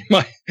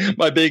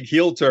big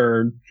heel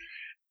turn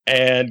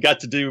and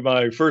got to do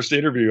my first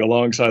interview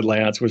alongside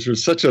Lance, which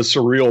was such a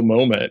surreal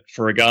moment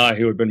for a guy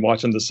who had been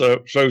watching the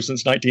show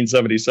since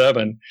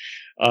 1977.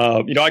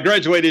 I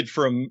graduated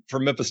from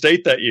Memphis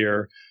State that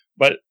year,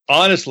 but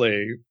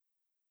honestly,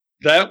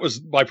 that was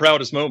my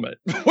proudest moment,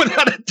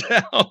 without a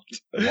doubt,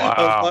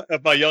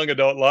 of my young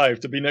adult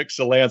life, to be next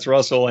to Lance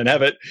Russell and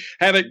have it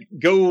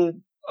go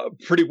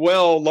pretty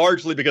well,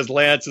 largely because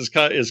Lance is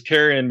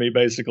carrying me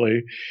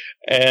basically,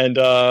 and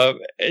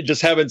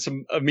just having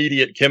some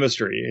immediate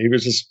chemistry. He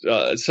was just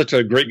such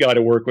a great guy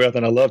to work with,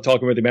 and I loved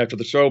talking with him after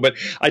the show. But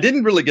I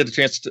didn't really get a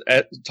chance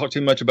to talk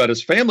too much about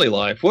his family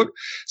life. What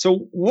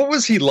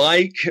was he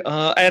like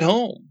at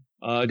home?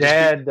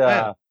 Dad,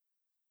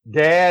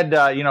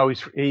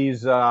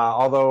 he's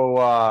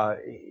although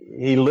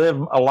he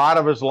lived a lot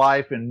of his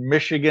life in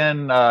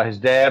Michigan. His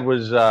dad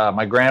was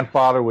my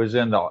grandfather was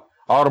in the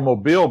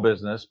automobile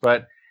business,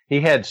 but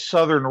he had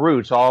Southern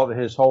roots.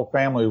 His whole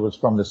family was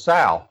from the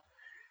South,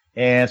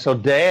 and so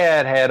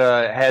Dad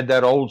had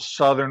that old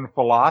Southern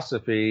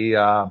philosophy.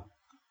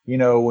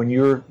 When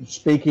you're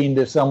speaking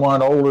to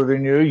someone older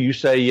than you, you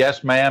say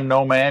yes, ma'am,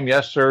 no, ma'am,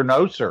 yes, sir,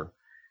 no, sir,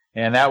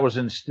 and that was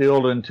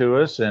instilled into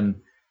us. And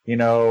he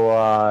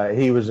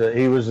was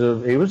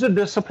a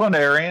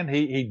disciplinarian.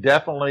 He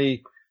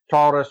definitely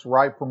taught us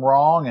right from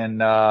wrong,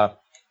 and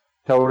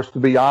told us to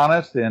be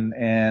honest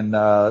and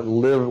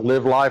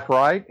live life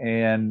right.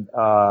 And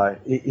but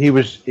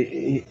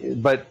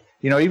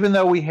even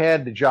though we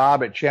had the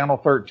job at Channel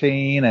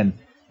 13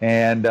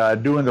 and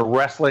doing the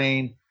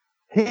wrestling,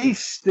 he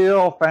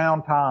still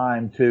found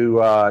time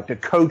to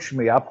coach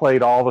me. I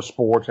played all the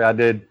sports. I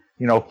did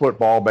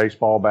football,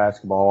 baseball,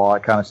 basketball, all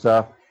that kind of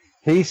stuff.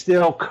 He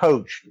still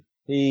coached.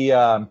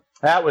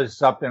 That was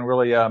something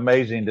really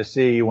amazing to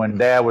see when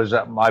Dad was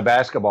my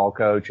basketball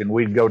coach, and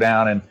we'd go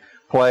down and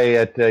play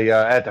at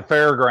the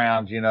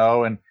fairgrounds,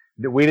 and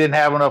we didn't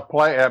have enough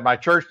my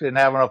church didn't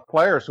have enough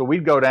players, so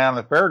we'd go down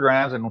to the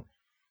fairgrounds, and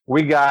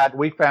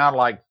we found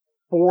like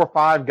 4 or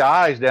 5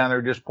 guys down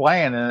there just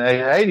playing, and they,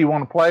 hey, do you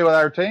want to play with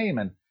our team?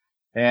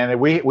 And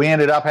we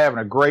ended up having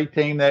a great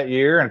team that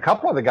year, and a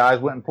couple of the guys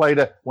went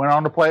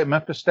on to play at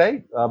Memphis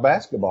State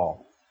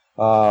basketball.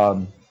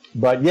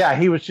 But yeah,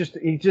 he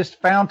just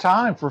found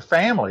time for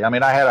family. I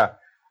mean, I had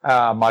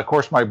my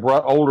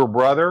older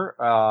brother,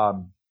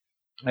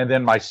 and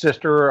then my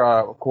sister,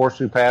 of course,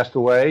 who passed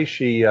away.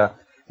 She,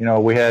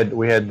 we had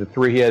he had the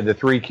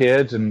 3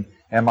 kids, and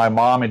my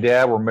mom and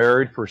dad were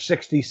married for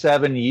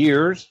 67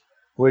 years,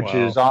 which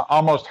is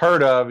almost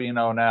heard of,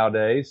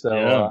 nowadays. So,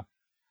 yeah.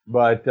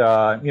 But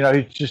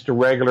he's just a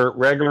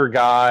regular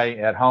guy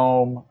at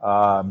home,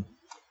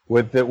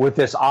 with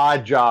this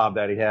odd job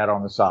that he had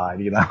on the side,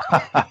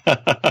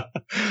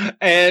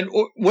 And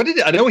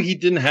I know he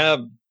didn't have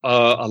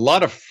a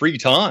lot of free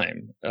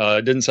time.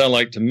 It didn't sound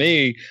like to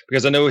me,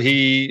 because I know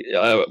he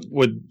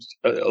would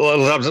a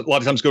lot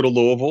of times go to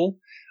Louisville.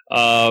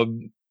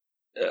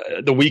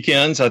 The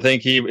weekends, I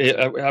think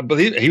I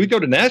believe he would go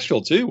to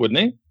Nashville too, wouldn't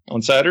he?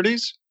 On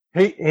Saturdays.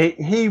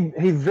 He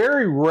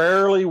very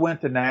rarely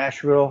went to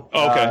Nashville.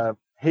 Okay.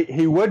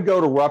 He would go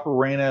to Rupp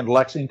Arena in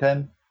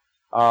Lexington.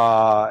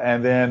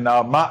 And then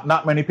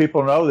not many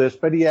people know this,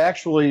 but he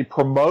actually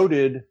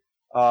promoted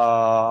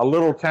a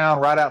little town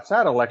right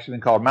outside of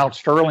Lexington called Mount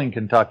Sterling,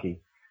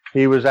 Kentucky.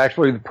 He was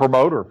actually the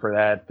promoter for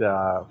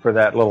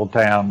that little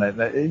town.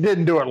 He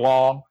didn't do it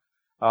long,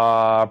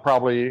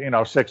 probably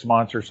 6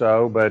 months or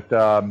so. But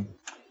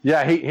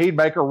Yeah, he'd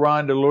make a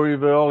run to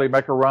Louisville. He'd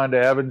make a run to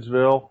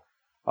Evansville.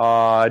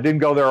 Didn't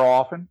go there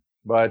often,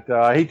 but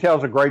he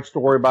tells a great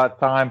story about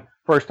the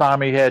first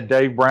time he had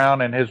Dave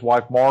Brown and his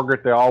wife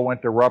Margaret. They all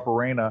went to Rupp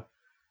Arena.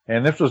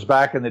 And this was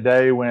back in the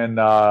day when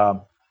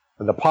the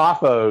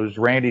Pothos,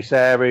 Randy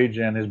Savage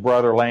and his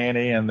brother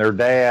Lanny and their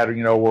dad,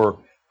 were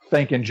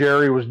thinking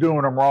Jerry was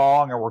doing them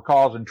wrong and were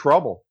causing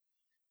trouble.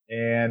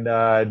 And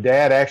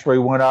Dad actually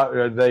went up.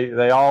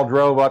 They all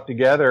drove up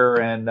together,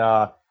 and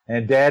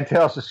Dad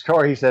tells the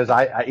story. He says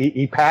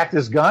he packed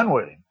his gun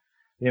with him,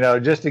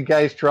 just in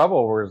case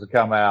trouble was to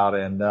come out.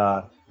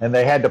 And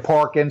they had to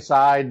park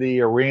inside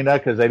the arena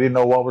because they didn't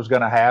know what was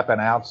going to happen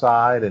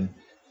outside. And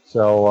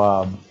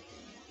so,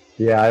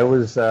 it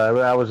was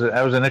that was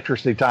an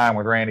interesting time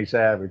with Randy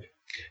Savage.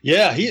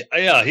 Yeah,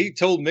 he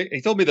told me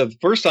the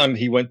first time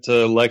he went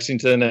to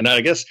Lexington, and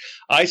I guess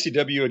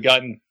ICW had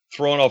gotten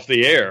thrown off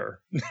the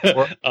air,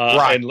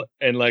 right?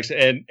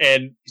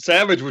 And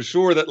Savage was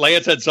sure that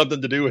Lance had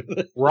something to do with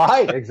it.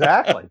 Right,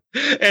 exactly.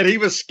 And he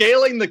was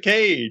scaling the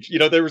cage.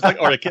 There was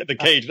the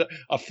cage,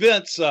 a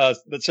fence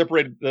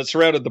that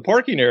surrounded the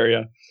parking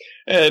area.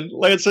 And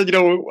Lance said,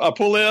 I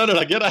pull in and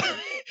I get out,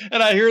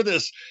 and I hear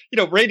this.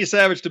 Randy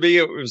Savage, to me,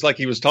 it was like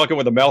he was talking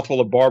with a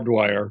mouthful of barbed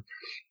wire.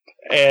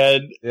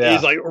 And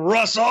he's like,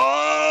 Russell!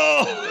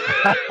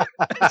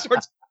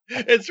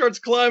 It starts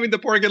climbing the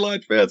parking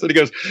lot fence. And he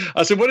goes,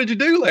 I said, what did you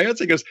do, Lance?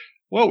 He goes,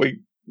 well,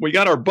 we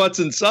got our butts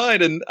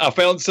inside and I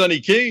found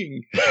Sonny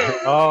King.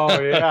 Oh,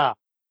 yeah.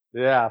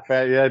 Yeah.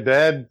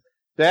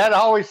 Dad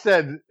always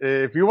said,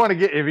 if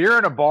you're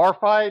in a bar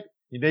fight,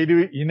 you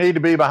need to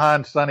be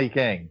behind Sonny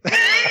King.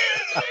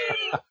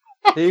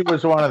 He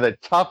was one of the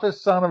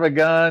toughest son of a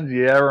guns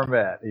you ever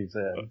met, he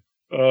said.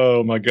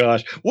 Oh my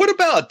gosh. What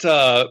about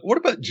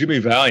Jimmy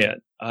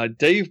Valiant?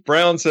 Dave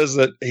Brown says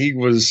that it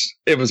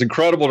was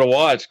incredible to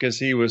watch because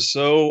he was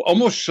so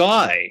almost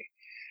shy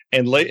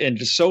and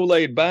just so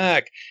laid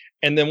back.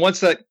 And then once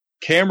that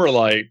camera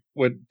light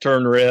would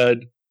turn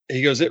red,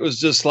 he goes, it was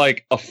just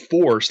like a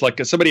force,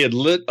 like somebody had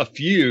lit a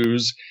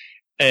fuse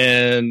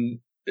and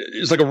it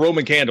was like a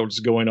Roman candle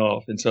just going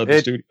off inside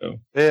the studio.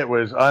 It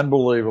was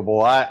unbelievable.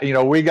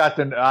 We got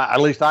to, at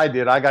least I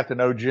did. I got to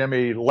know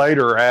Jimmy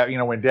later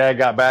when Dad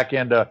got back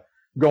into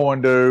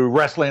going to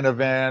wrestling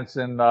events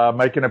and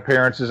making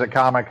appearances at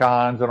Comic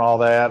Cons and all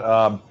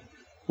that.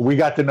 We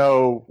got to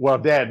know,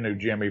 Dad knew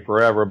Jimmy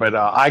forever, but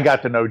I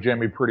got to know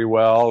Jimmy pretty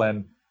well.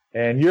 And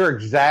you're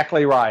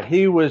exactly right.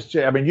 He was,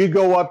 you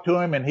go up to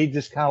him and he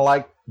just kind of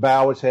like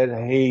bow his head.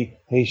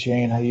 Hey,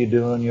 Shane, how you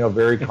doing?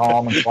 Very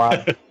calm and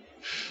quiet.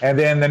 And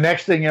then the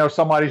next thing,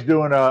 somebody's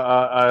doing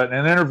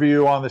an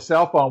interview on the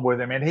cell phone with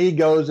him, and he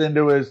goes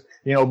into his,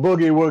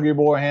 boogie woogie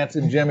boy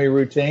Handsome Jimmy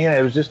routine.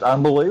 It was just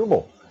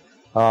unbelievable.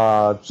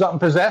 Something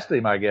possessed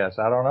him, I guess.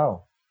 I don't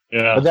know.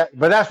 Yeah.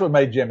 But that's what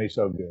made Jimmy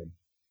so good.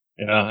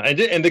 Yeah,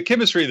 and the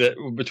chemistry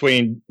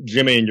between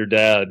Jimmy and your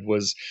dad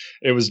was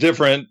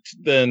different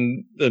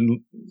than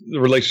the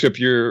relationship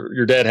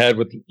your dad had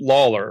with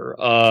Lawler.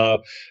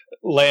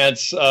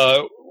 Lance,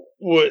 it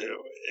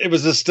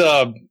was just.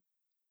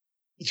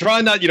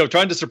 Trying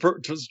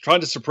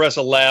to suppress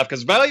a laugh,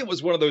 because Valiant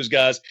was one of those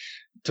guys,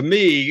 to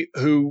me,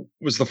 who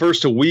was the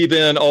first to weave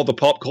in all the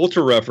pop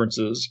culture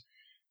references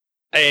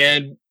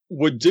and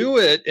would do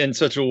it in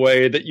such a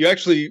way that you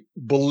actually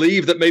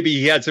believe that maybe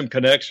he had some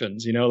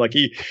connections. Like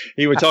he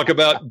would talk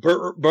about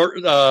Burt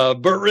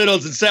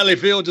Reynolds and Sally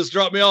Field just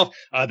dropped me off.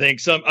 I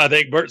think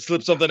Burt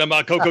slipped something in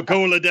my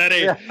Coca-Cola,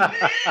 Daddy.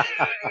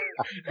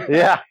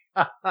 Yeah.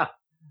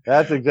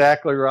 That's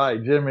exactly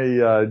right. Jimmy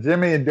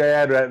and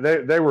Dad,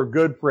 they were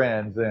good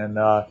friends,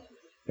 their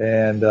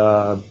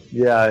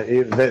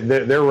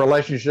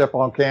relationship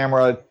on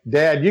camera.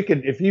 Dad,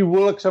 if you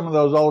look some of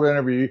those old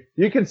interviews,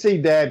 you can see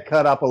Dad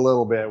cut up a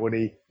little bit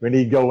when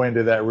he go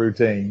into that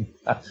routine.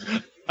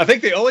 I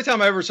think the only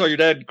time I ever saw your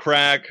dad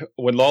crack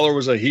when Lawler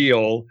was a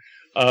heel.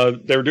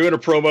 They were doing a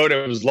promo, and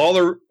it was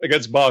Lawler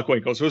against Bockwinkel.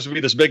 It was supposed to be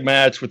this big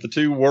match with the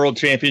 2 world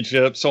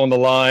championships on the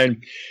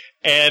line.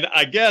 And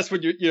I guess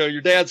when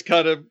your dad's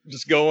kind of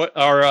just going,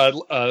 or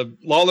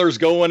Lawler's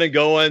going and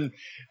going,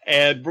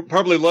 and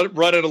probably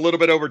running a little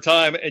bit over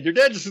time, and your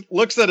dad just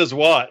looks at his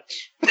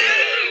watch.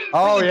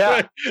 Oh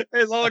yeah,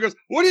 and Lawler goes,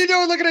 "What are you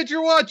doing looking at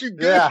your watch? You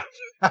good?"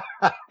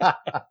 Yeah.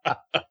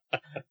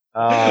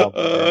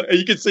 And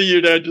you can see your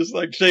dad just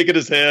like shaking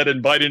his head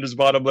and biting his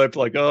bottom lip,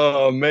 like,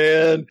 "Oh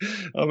man,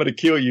 I'm going to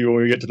kill you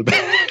when we get to the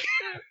back."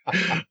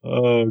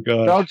 Oh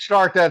God! Don't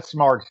start that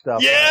smart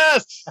stuff.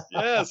 Yes,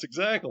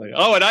 exactly.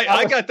 Oh, and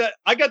I got that.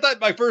 I got that in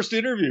my first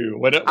interview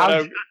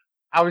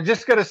I was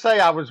just going to say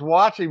I was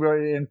watching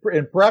in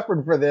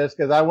prepping for this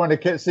because I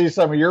wanted to see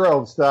some of your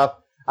old stuff.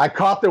 I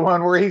caught the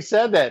one where he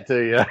said that to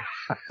you.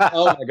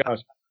 Oh my gosh,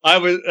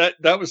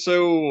 that was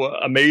so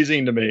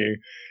amazing to me,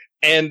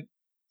 and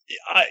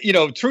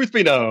truth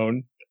be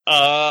known.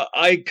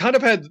 I kind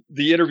of had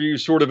the interview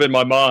sort of in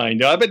my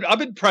mind. I've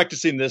been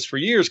practicing this for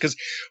years because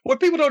what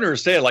people don't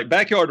understand, like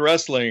backyard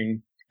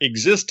wrestling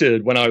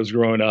existed when I was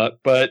growing up,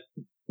 but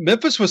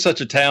Memphis was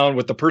such a town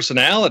with the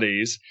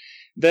personalities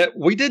that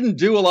we didn't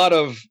do a lot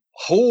of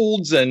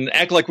holds and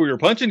act like we were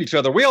punching each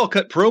other. We all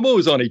cut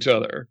promos on each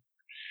other.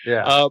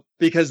 Yeah.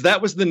 Because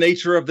that was the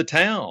nature of the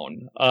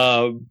town.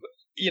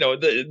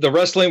 The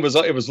wrestling was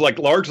like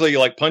largely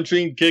like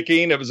punching,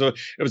 kicking. It was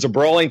a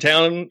brawling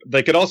town.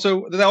 They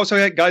also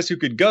had guys who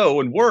could go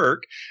and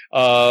work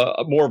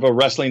more of a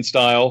wrestling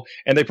style,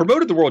 and they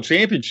promoted the world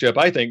championship,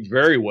 I think,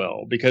 very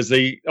well, because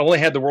they only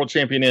had the world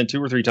champion in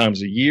 2 or 3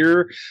 times a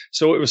year,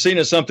 so it was seen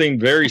as something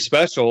very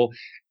special.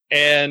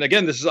 And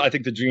again, this is, I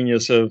think, the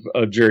genius of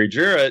Jerry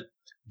Jarrett,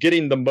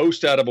 getting the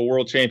most out of a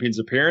world champion's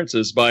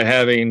appearances by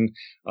having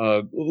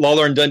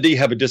Lawler and Dundee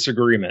have a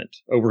disagreement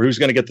over who's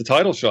going to get the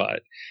title shot.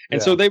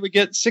 And so they would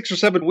get 6 or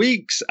 7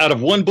 weeks out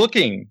of one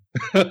booking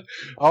I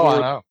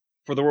know.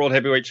 for the world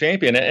heavyweight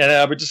champion. And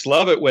I would just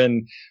love it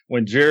when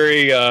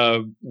Jerry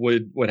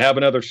would have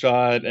another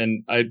shot.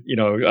 And I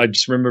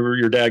just remember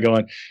your dad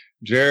going,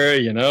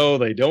 Jerry,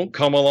 they don't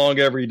come along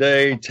every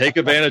day. Take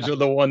advantage of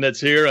the one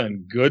that's here,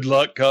 and good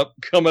luck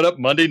coming up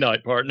Monday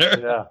night,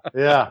 partner.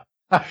 Yeah.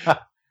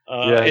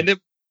 And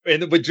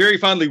when Jerry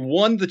finally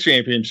won the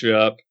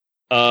championship,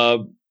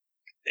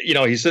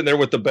 he's sitting there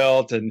with the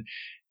belt,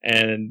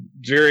 and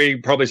Jerry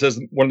probably says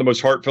one of the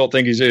most heartfelt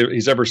things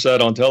he's ever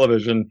said on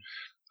television,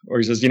 where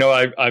he says,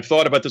 I've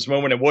thought about this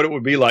moment and what it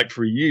would be like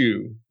for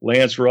you,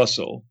 Lance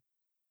Russell,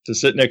 to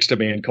sit next to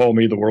me and call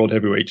me the world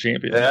heavyweight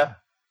champion. Yeah.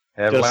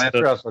 Have Lance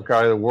Russell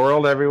call you the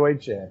world heavyweight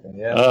champion.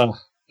 Yeah.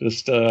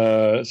 Just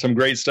some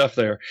great stuff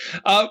there.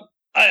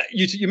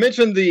 You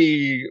mentioned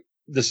the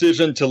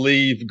decision to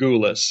leave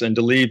Gulas and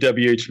to leave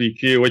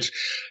WHBQ, which,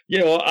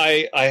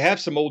 I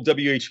have some old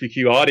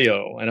WHBQ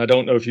audio, and I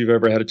don't know if you've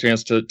ever had a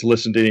chance to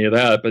listen to any of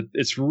that, but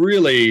it's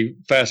really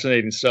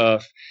fascinating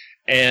stuff.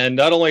 And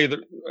not only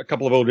a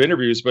couple of old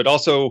interviews, but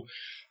also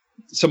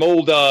some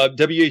old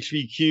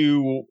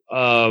WHBQ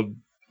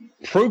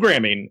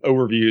programming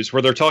overviews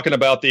where they're talking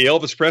about the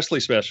Elvis Presley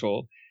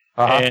special.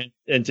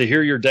 And to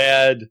hear your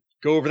dad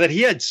go over that,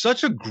 he had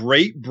such a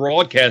great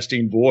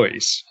broadcasting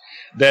voice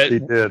that he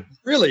did.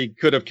 Really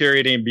could have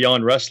carried him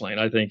beyond wrestling,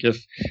 I think,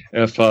 if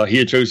he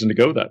had chosen to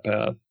go that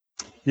path.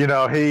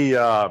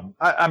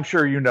 I'm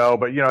sure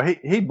but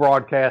he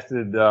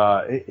broadcasted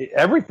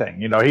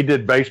everything. He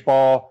did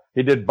baseball,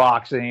 he did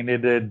boxing,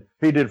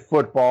 he did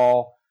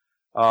football.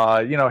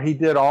 He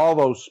did all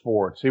those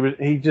sports.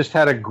 He just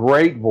had a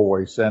great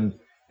voice, and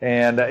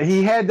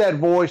he had that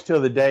voice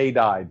till the day he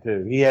died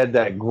too. He had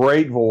that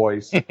great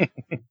voice.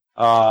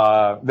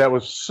 That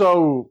was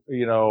so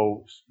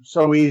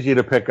easy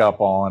to pick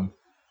up on.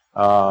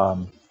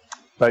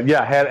 But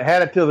yeah,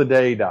 had it till the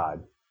day he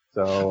died.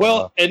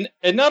 So and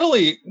not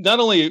only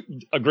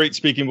a great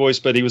speaking voice,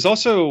 but he was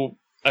also,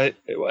 I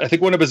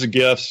think, one of his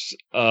gifts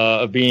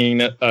of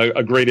being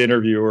a great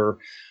interviewer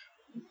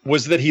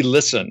was that he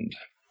listened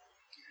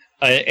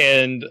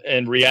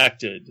and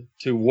reacted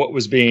to what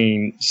was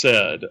being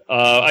said.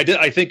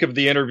 I think of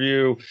the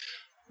interview,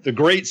 the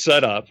great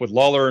setup with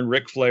Lawler and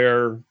Ric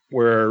Flair,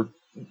 where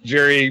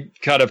Jerry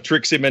kind of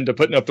tricks him into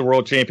putting up the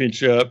world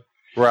championship.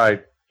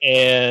 Right.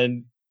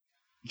 And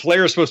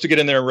Flair is supposed to get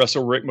in there and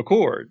wrestle Rick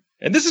McCord.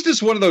 And this is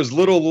just one of those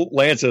little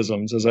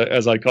Lance-isms,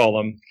 as I call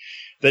them,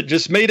 that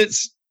just made it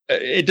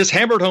just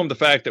hammered home the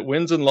fact that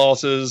wins and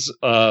losses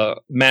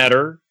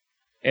matter,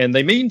 and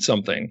they mean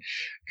something.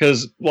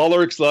 Because Lawler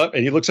looks up,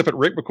 and he looks up at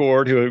Rick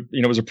McCord, who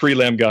was a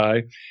prelim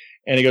guy,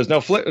 and he goes,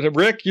 "Now,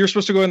 Rick, you're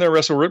supposed to go in there and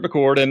wrestle Rick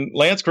McCord." And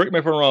Lance, correct me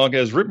if I'm wrong,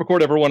 has Rick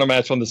McCord ever won a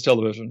match on this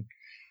television?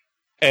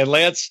 And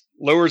Lance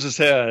lowers his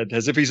head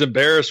as if he's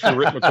embarrassed for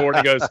Rick McCord.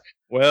 He goes,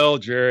 "Well,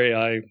 Jerry,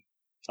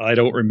 I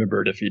don't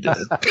remember it if he did."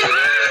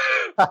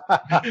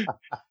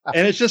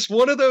 And it's just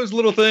one of those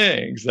little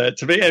things that,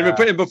 to me,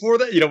 and before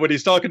that, when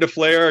he's talking to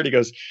Flair and he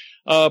goes,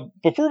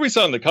 "Before we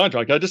sign the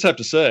contract, I just have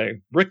to say,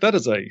 Rick, that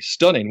is a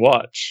stunning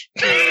watch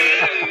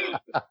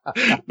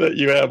that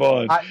you have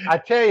on." I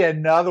tell you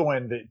another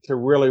one to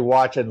really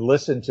watch and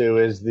listen to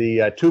is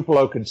the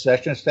Tupelo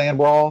concession stand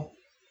brawl.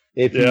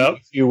 If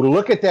you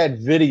look at that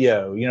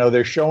video,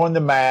 they're showing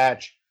the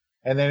match,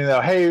 and then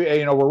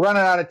hey, we're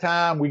running out of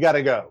time, we got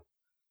to go.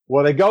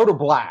 Well, they go to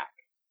black,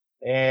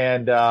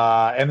 and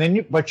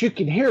then but you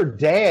can hear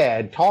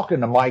Dad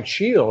talking to Mike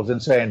Shields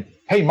and saying,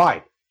 "Hey,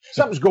 Mike,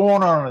 something's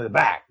going on in the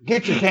back.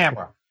 Get your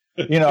camera."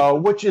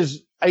 Which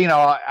is, I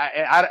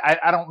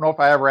don't know if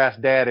I ever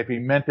asked Dad if he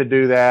meant to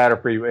do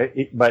that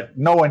but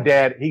knowing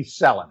Dad, he's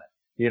selling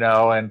it,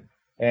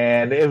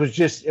 and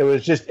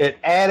it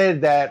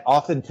added that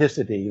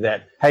authenticity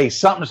that, hey,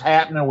 something's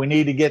happening, we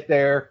need to get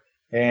there,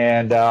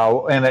 and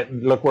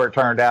look where it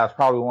turned out. It's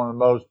probably one of the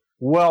most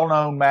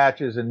well-known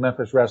matches in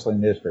Memphis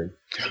wrestling history.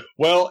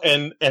 Well,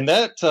 and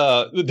that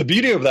the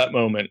beauty of that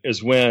moment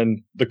is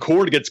when the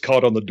cord gets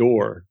caught on the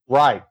door,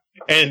 right?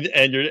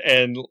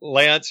 And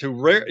Lance, who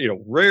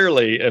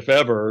rarely, if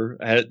ever,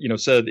 had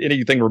said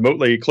anything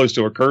remotely close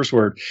to a curse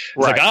word,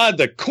 was like,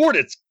 the cord,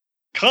 it's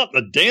caught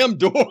the damn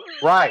door.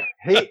 Right.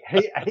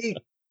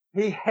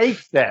 He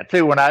hates that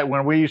too.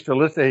 When we used to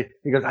listen,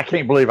 he goes, "I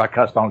can't believe I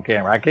cussed on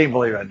camera. I can't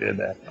believe I did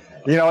that."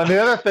 And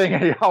the other thing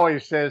he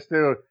always says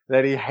too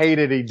that he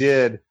hated he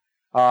did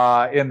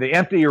in the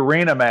empty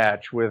arena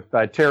match with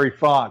Terry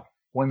Funk.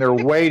 when they're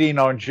waiting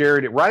on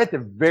Jerry. Right at the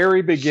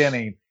very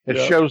beginning, it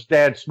shows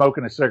Dad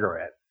smoking a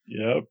cigarette.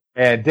 Yep.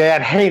 And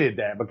Dad hated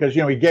that because,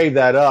 he gave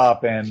that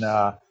up,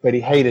 but he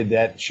hated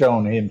that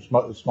showing him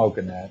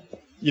smoking that.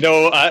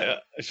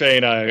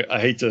 Shane, I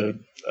hate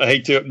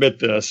to admit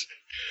this.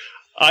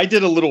 I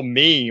did a little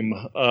meme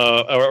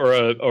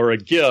or a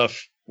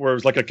GIF where it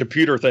was like a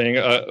computer thing,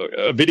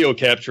 a video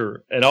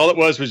capture, and all it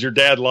was your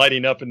dad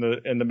lighting up in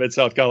the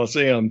Mid-South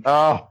Coliseum.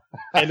 Oh,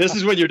 and this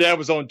is when your dad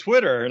was on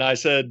Twitter, and I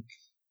said,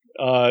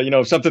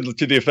 something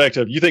to the effect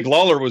of, "You think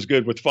Lawler was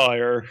good with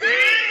fire?"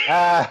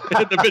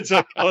 In the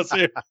Mid-South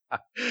Coliseum.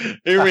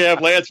 Here we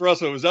have Lance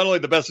Russell, who's not only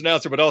the best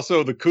announcer, but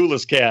also the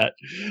coolest cat.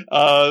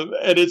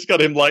 And it's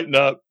got him lighting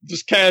up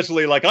just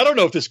casually, like, I don't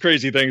know if this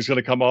crazy thing's going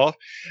to come off.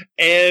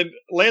 And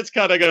Lance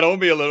kind of got on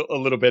me a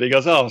little bit. He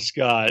goes, "Oh,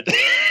 Scott."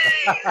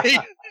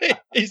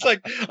 He's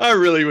like, "I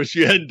really wish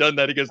you hadn't done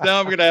that." He goes, "Now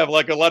I'm going to have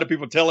like a lot of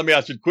people telling me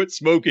I should quit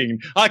smoking.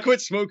 I quit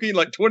smoking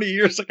like 20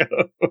 years ago."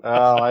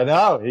 Oh, I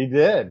know. He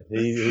did.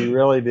 He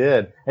really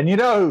did. And we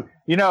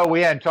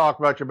hadn't talked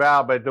much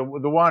about, but the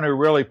one who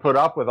really put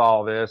up with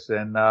all this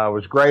and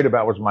was great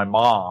about was my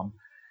mom.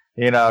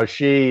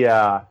 She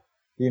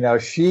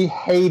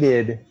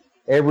hated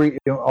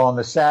on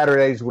the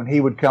Saturdays when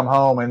he would come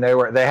home and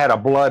they had a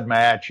blood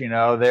match,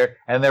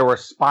 there were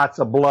spots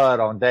of blood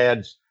on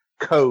Dad's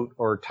coat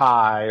or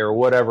tie or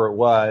whatever it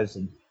was,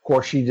 and of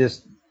course she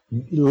just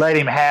let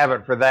him have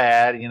it for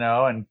that,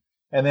 and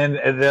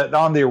then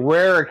on the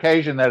rare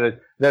occasion that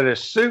his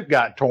suit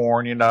got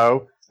torn,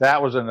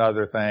 that was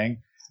another thing.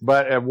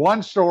 But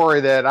one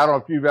story that I don't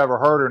know if you've ever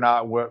heard or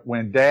not,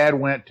 when Dad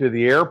went to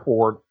the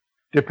airport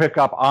to pick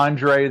up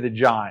Andre the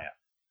Giant.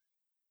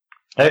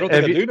 I don't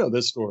think I do know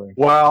this story.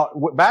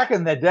 Well, back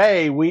in the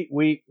day,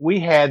 we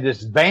had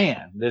this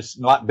van, this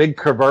big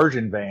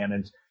conversion van,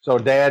 and so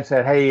Dad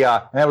said, "Hey,"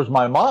 and that was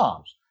my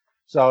mom's.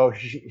 So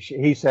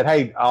he said,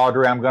 "Hey,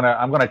 Audrey, I'm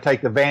gonna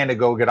take the van to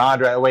go get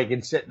Andre. That way he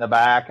can sit in the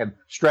back and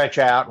stretch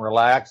out and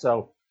relax."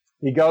 So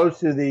he goes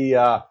to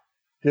the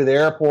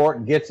airport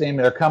and gets him.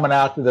 They're coming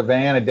out to the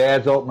van, and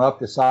Dad's opening up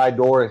the side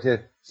door and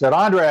said,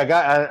 "Andre,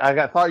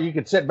 I thought you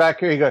could sit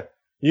back here.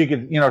 You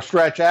could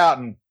stretch out."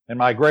 And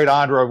my great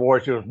Andre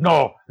voice goes,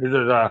 "No," he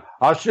says,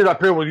 "I'll sit up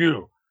here with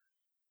you."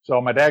 So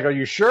my dad goes,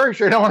 "You sure?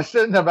 You don't want to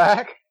sit in the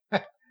back?"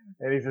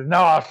 And he says, "No,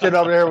 I'll sit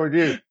over there with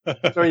you."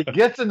 So he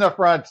gets in the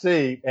front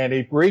seat and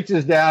he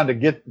reaches down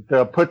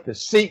to put the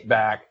seat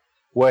back.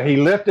 Well, he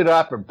lifted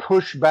up and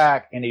pushed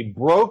back and he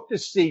broke the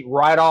seat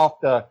right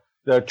off the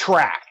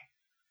track.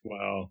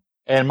 Wow.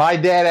 And my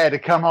dad had to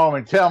come home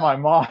and tell my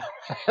mom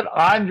that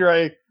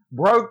Andre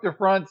broke the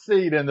front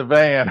seat in the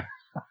van.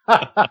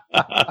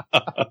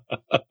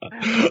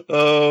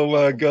 Oh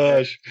my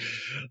gosh.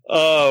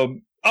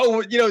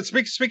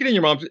 Speaking of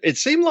your mom, it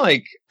seemed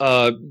like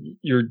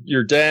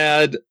your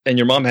dad and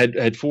your mom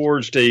had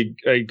forged a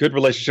good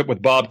relationship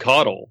with Bob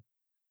Caudle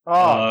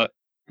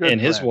and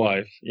his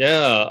wife.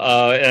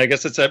 Yeah. And I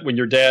guess it's that when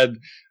your dad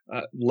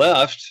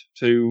left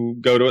to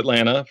go to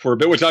Atlanta for a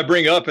bit, which I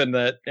bring up in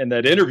that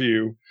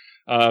interview.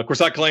 Of course,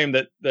 I claim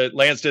that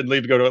Lance didn't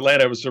leave to go to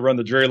Atlanta. It was to run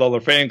the Jerry Lawler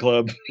fan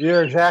club.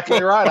 You're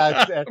exactly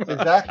right. That's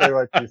exactly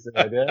what you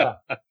said. Yeah.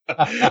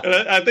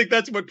 And I think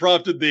that's what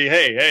prompted the,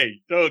 hey,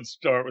 don't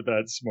start with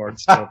that smart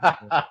stuff.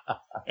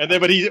 And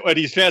then when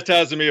he's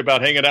chastising me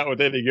about hanging out with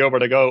Eddie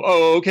Gilbert, I go,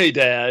 "Oh, okay,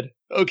 Dad.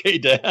 Okay,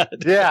 Dad."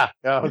 Yeah.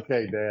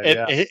 Okay,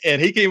 Dad.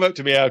 And he came up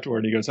to me afterward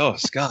and he goes, "Oh,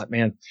 Scott,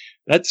 man,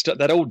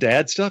 that old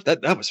Dad stuff,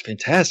 that was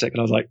fantastic." And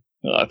I was like,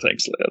 "Oh,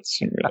 thanks, Lance."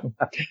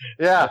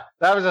 Yeah,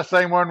 that was the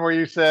same one where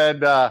you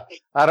said, I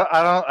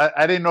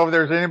didn't know if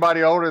there was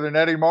anybody older than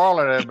Eddie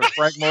Marlin, but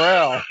Frank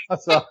Morrell.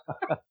 So.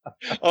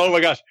 Oh my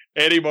gosh,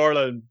 Eddie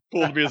Marlin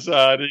pulled me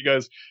aside and he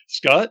goes,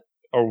 "Scott,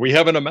 are we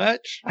having a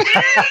match?"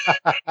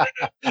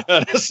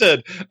 And I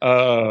said,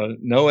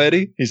 "No,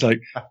 Eddie." He's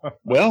like,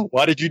 "Well,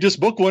 why did you just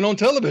book one on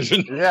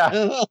television?"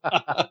 Yeah.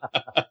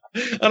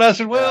 And I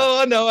said, "Well,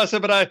 I know." I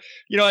said, "But I'd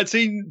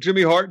seen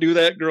Jimmy Hart do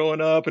that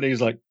growing up." And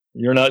he's like,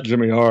 "You're not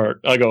Jimmy Hart."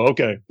 I go,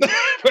 "Okay."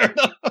 Fair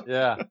enough.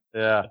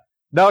 Yeah.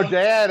 No,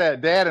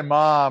 Dad and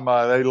Mom,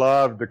 they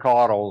loved the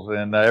Caudles,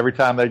 and every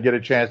time they get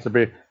a chance to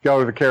go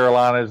to the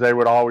Carolinas, they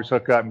would always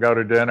hook up and go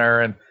to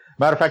dinner. And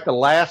matter of fact, the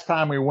last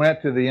time we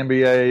went to the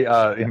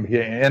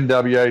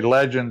NWA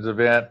Legends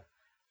event,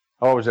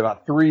 it was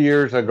about 3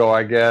 years ago,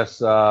 I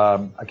guess.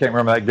 I can't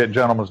remember that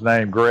gentleman's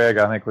name. Greg,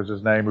 I think was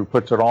his name, who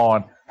puts it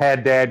on.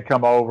 Had Dad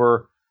come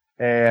over.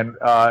 And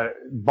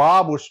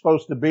Bob was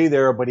supposed to be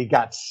there, but he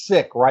got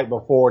sick right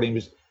before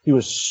it. He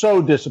was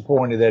so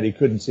disappointed that he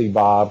couldn't see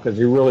Bob because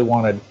he really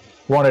wanted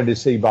to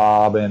see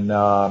Bob and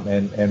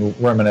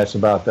reminisce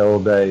about the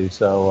old days.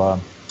 So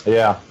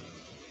yeah.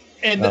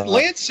 And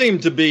Lance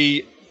seemed to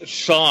be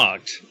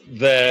shocked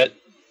that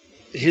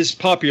his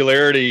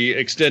popularity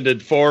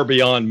extended far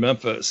beyond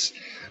Memphis.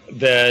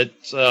 That,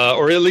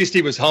 or at least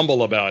he was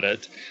humble about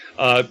it,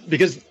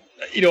 because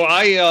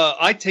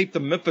I taped the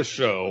Memphis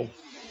show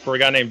for a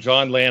guy named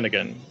John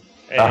Lanigan,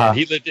 and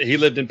he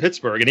lived in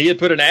Pittsburgh, and he had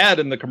put an ad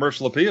in the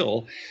Commercial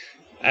Appeal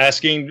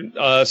asking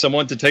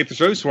someone to tape the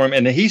shows for him,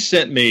 and he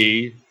sent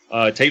me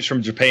tapes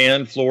from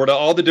Japan, Florida,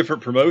 all the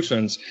different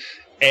promotions.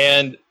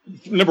 And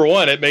number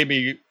one, it made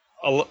me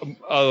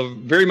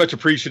very much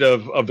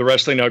appreciative of the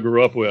wrestling I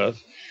grew up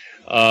with.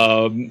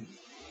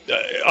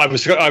 I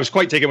was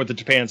quite taken with the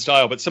Japan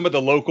style, but some of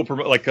the local,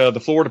 like the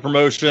Florida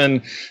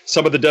promotion,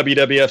 some of the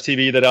WWF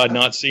TV that I had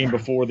not seen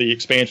before the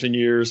expansion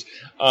years,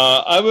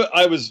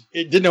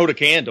 it didn't hold a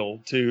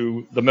candle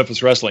to the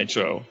Memphis Wrestling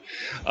Show.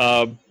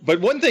 But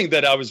one thing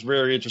that I was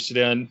very interested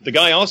in, the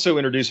guy also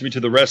introduced me to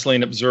the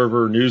Wrestling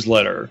Observer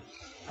newsletter,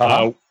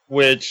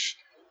 which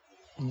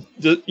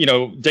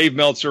Dave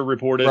Meltzer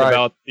reported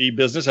about the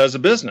business as a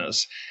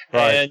business,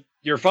 and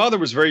your father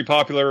was very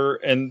popular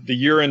in the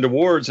year-end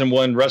awards and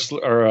won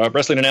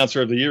Wrestling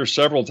Announcer of the Year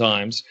several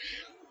times.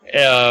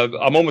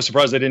 I'm almost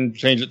surprised they didn't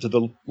change it to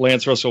the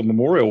Lance Russell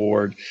Memorial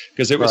Award,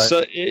 because it was,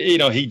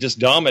 he just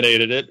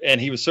dominated it, and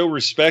he was so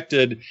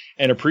respected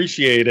and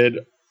appreciated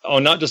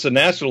on not just a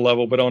national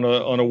level, but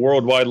on a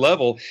worldwide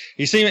level.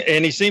 He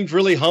seemed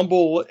really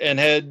humble and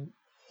had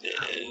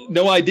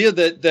no idea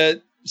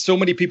that so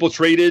many people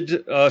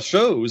traded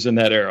shows in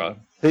that era.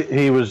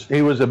 He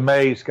was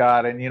amazed,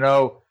 Scott, and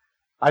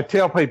I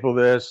tell people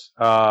this,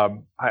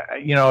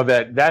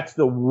 that's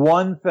the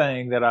one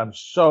thing that I'm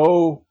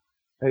so,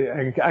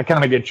 I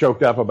kind of get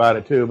choked up about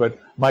it too, but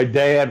my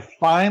dad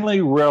finally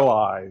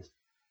realized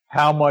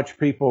how much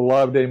people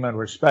loved him and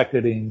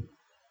respected him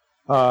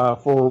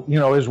for,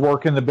 his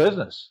work in the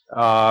business.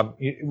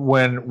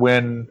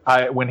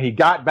 When he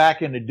got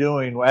back into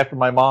doing, after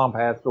my mom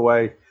passed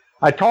away,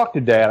 I talked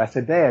to Dad. I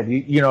said, Dad,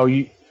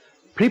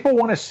 people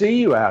want to see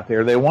you out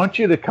there. They want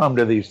you to come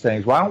to these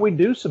things. Why don't we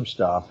do some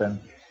stuff? And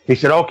he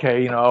said,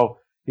 okay,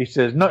 he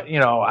says, no,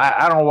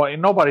 I don't know what,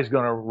 nobody's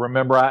going to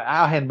remember.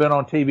 I hadn't been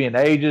on TV in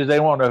ages. They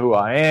won't know who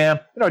I am.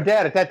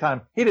 Dad at that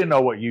time, he didn't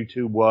know what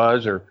YouTube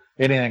was or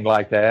anything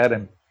like that.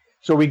 And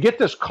so we get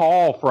this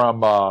call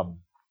from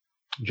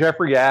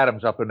Jeffrey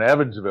Adams up in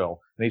Evansville,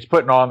 and he's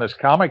putting on this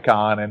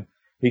Comic-Con, and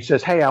he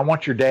says, hey, I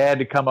want your dad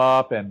to come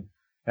up, and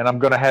I'm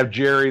going to have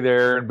Jerry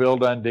there and Bill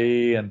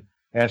Dundee. And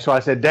so I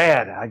said,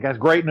 Dad, I got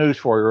great news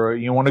for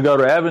you. You want to go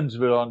to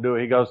Evansville and do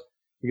it? He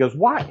goes,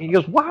 why? He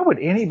goes, why would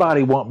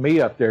anybody want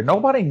me up there?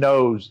 Nobody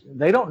knows.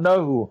 They don't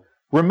know who.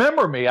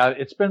 Remember me.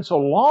 It's been so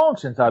long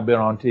since I've been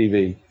on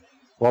TV.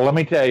 Well, let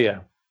me tell you,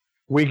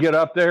 we get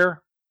up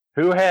there.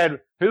 Who had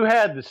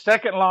the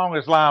second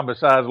longest line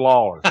besides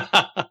Lawler?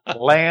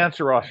 Lance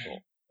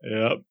Russell.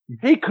 Yep.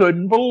 He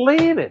couldn't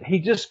believe it.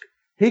 And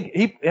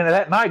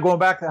that night going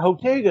back to the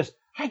hotel, he goes,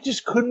 I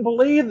just couldn't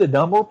believe the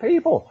number of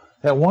people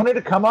that wanted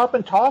to come up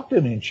and talk to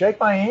me and shake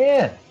my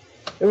hand.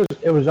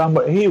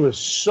 He was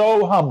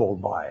so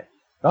humbled by it.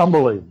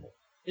 Unbelievable.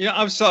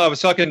 I was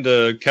talking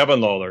to Kevin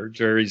Lawler,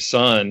 Jerry's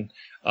son,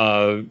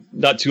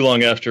 not too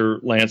long after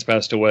Lance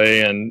passed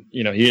away, and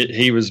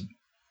he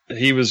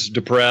was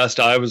depressed.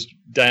 I was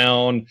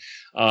down.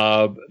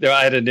 I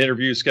had an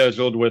interview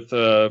scheduled with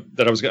that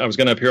I was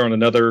going to appear on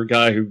another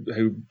guy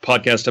who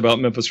podcast about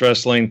Memphis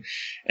wrestling,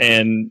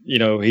 and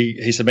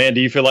he said, "Man,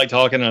 do you feel like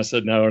talking?" And I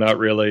said, "No, not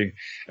really."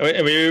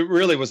 I mean, it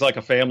really was like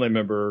a family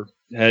member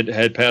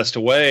had passed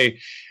away,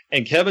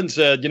 and Kevin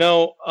said,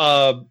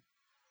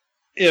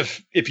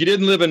 if you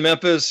didn't live in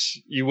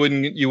Memphis, you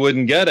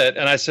wouldn't get it.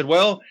 And I said,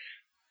 well,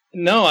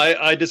 no,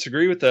 I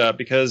disagree with that,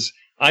 because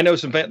I know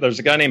there's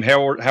a guy named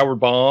Howard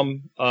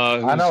Baum.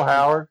 I know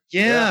Howard.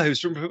 Yeah,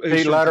 who's from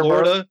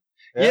Florida.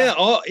 Yeah.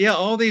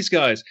 All these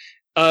guys.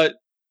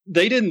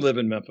 They didn't live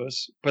in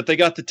Memphis, but they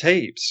got the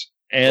tapes,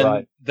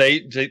 and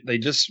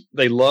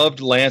they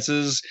loved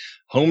Lance's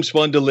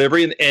homespun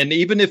delivery, and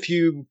even if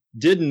you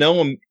didn't know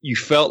him, you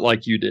felt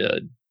like you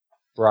did.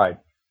 Right.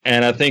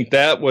 And I think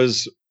that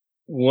was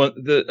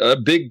a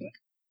big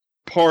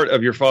part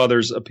of your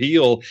father's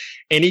appeal,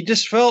 and he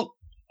just felt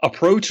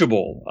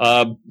approachable.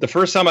 The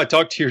first time I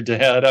talked to your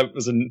dad,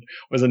 was in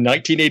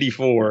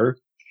 1984,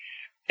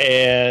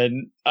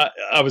 and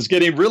I was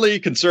getting really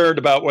concerned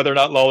about whether or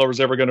not Lawler was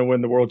ever going to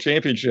win the world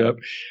championship.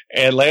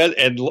 And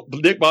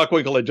Nick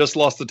Bockwinkel had just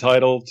lost the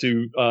title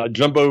to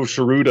Jumbo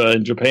Tsuruta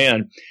in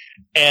Japan,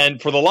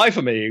 and for the life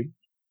of me,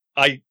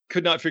 I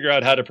could not figure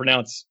out how to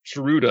pronounce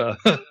Tsuruta.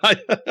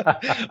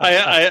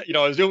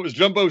 It was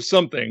Jumbo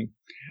something.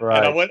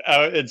 Right.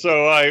 And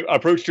so I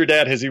approached your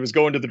dad as he was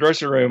going to the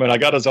dressing room, and I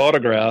got his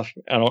autograph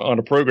on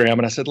a program.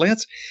 And I said,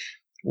 Lance,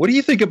 what do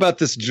you think about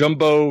this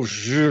Jumbo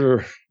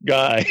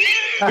guy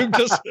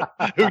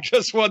who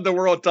just won the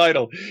world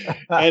title?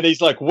 And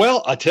he's like,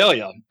 well, I tell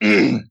you,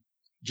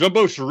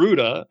 Jumbo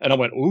Tsuruta. And I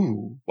went,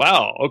 ooh,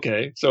 wow.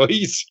 Okay. So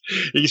he's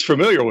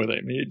familiar with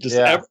him. He just,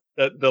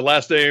 the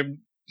last name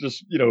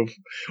just,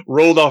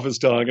 rolled off his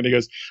tongue. And he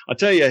goes, I'll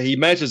tell you, he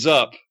matches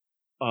up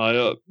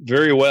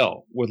very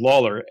well with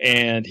Lawler,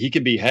 and he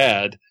can be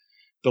had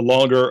the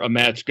longer a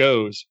match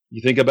goes.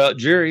 You think about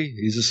Jerry,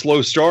 he's a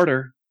slow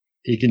starter.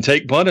 He can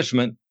take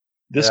punishment.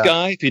 This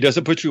guy, if he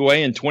doesn't put you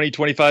away in 20,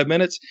 25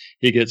 minutes,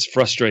 he gets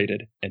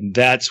frustrated. And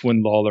that's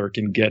when Lawler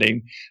can get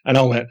him. And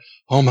I went,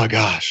 oh my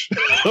gosh.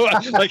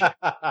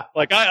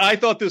 I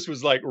thought this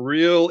was like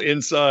real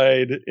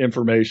inside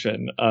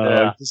information,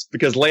 just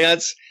because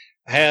Lance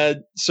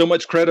had so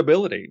much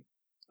credibility.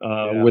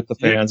 with the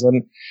fans.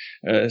 And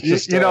it's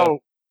just,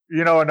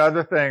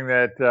 another thing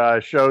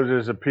that shows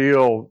his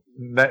appeal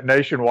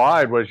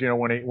nationwide was,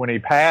 when he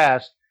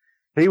passed,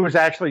 he was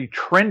actually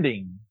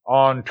trending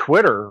on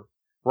Twitter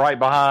right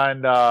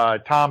behind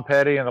Tom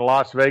Petty and the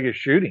Las Vegas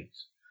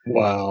shootings.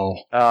 Wow.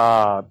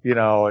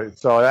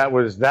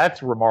 So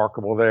that's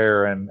remarkable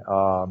there. And,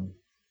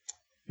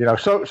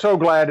 so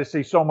glad to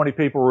see so many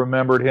people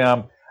remembered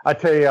him. I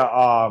tell you,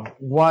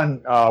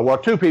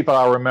 two people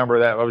I remember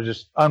that was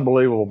just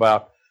unbelievable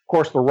about. Of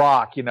course, The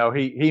Rock,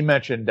 he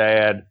mentioned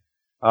Dad,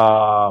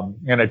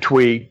 in a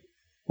tweet,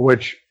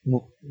 which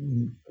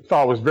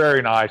thought was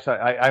very nice.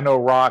 I know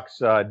Rock's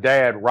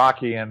dad,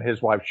 Rocky, and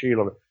his wife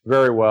Sheila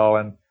very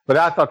well, but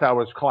I thought that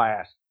was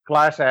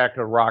class act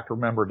of Rock to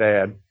remember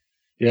Dad.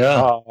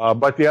 Yeah.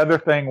 But the other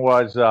thing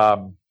was,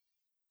 do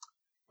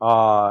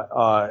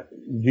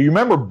you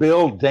remember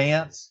Bill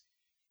Dance?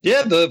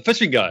 Yeah, the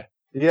fishing guy.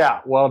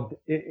 Yeah. Well,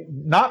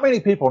 not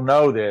many people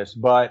know this,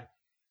 but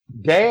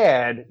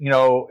Dad,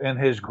 in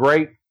his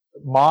great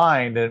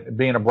mind and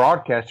being a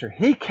broadcaster,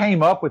 he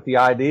came up with the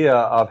idea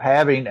of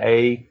having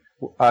a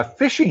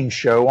fishing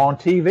show on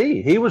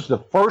TV. He was the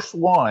first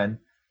one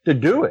to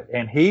do it,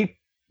 and he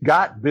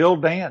got Bill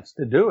Dance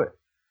to do it.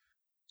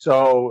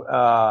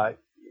 So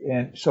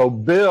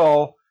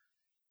Bill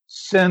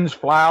sends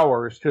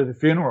flowers to the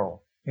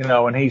funeral,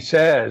 and he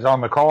says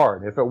on the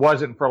card, if it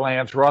wasn't for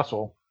Lance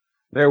Russell,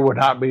 there would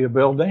not be a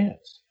Bill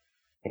Dance.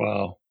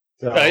 Wow.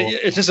 So,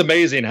 it's just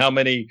amazing how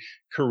many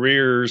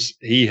careers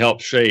he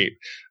helped shape,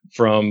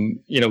 from,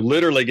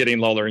 literally getting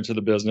Lawler into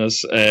the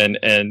business and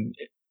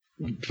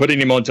putting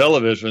him on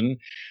television,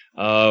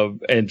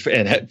 and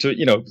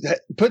to,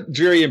 put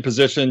Jerry in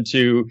position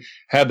to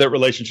have that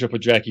relationship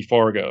with Jackie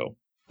Fargo.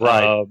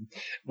 Right.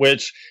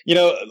 Which,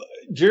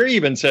 Jerry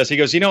even says, he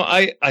goes,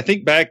 I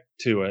think back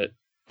to it.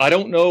 I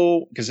don't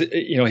know, because,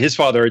 his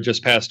father had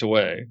just passed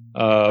away,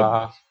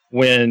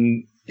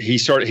 when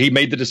he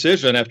made the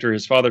decision after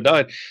his father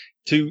died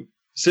to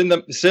send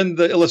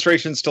the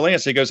illustrations to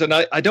Lance. He goes, and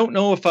I don't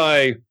know if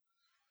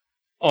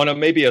on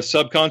maybe a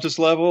subconscious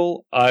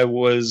level, I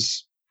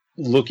was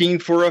looking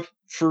for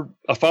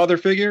a father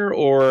figure,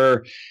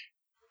 or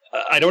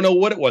I don't know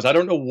what it was. I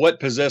don't know what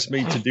possessed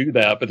me to do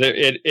that, but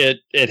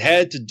it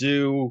had to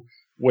do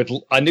with,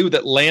 I knew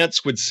that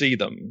Lance would see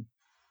them.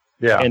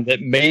 Yeah. And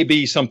that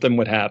maybe something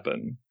would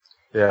happen.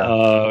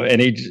 Yeah.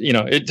 And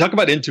he, talk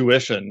about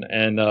intuition.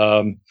 And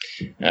I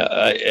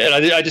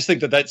just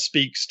think that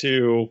speaks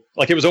to,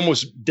 like, it was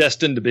almost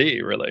destined to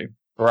be, really.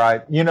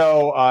 Right.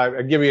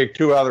 I'll give you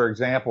two other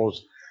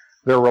examples,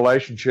 their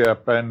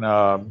relationship.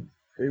 And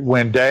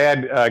when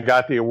Dad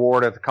got the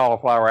award at the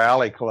Cauliflower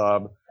Alley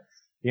Club,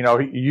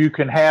 you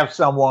can have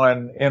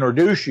someone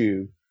introduce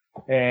you.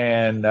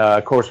 And,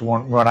 of course,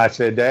 when I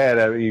said, Dad,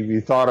 have you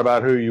thought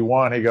about who you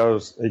won? He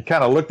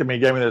kind of looked at me,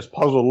 gave me this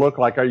puzzled look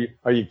like, are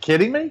you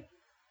kidding me?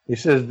 He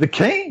says, the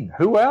King.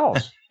 Who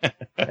else?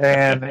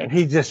 And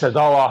he just says,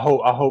 I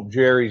hope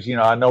Jerry's,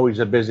 I know he's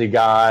a busy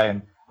guy,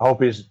 and I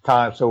hope his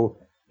time. So,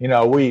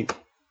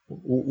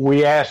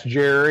 we asked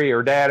Jerry,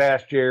 or Dad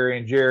asked Jerry,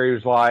 and Jerry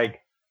was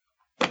like,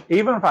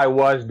 even if I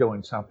was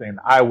doing something,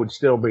 I would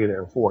still be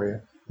there for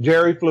you.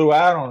 Jerry flew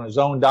out on his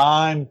own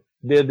dime,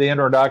 did the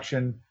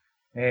introduction,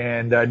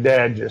 and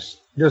Dad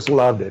just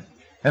loved it.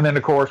 And then,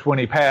 of course, when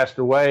he passed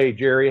away,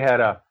 Jerry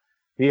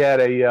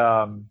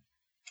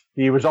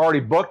he was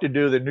already booked to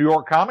do the New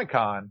York Comic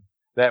Con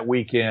that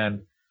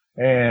weekend,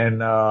 and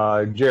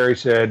Jerry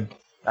said,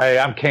 "Hey,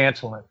 I'm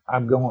canceling it.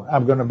 I'm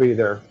going to be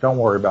there. Don't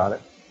worry about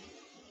it."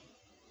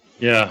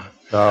 Yeah.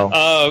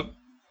 So,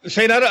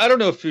 Shane, I don't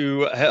know if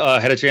you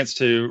had a chance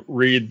to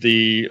read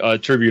the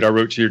tribute I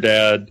wrote to your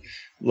dad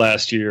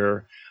last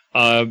year,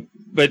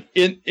 but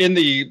in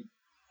the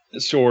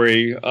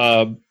story,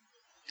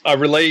 I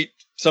relate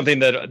something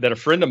that a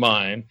friend of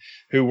mine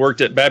who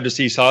worked at Baptist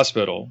East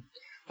Hospital.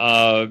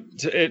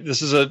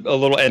 This is a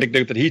little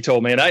anecdote that he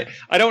told me, and I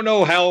don't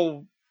know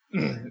how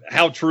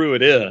true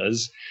it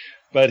is,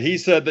 but he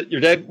said that your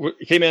dad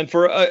came in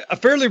for a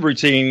fairly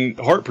routine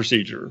heart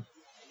procedure.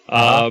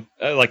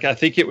 Like, I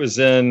think it was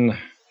I'm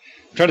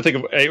trying to think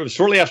of, it was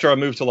shortly after I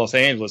moved to Los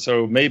Angeles,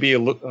 so maybe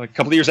a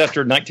couple of years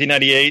after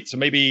 1998, so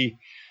maybe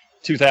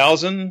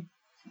 2000.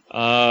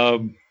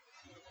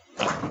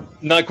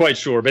 Not quite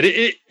sure, but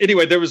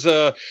anyway, there was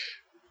a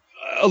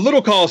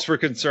little cause for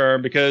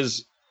concern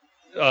because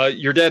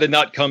your dad had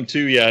not come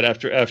to yet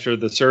after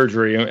the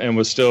surgery and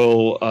was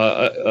still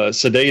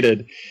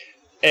sedated.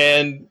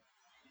 And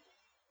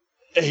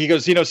he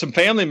goes, some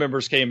family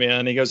members came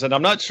in. He goes, and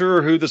I'm not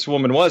sure who this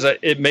woman was.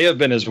 It may have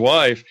been his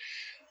wife,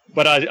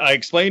 but I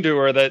explained to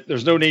her that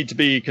there's no need to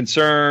be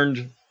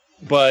concerned,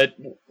 but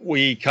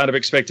we kind of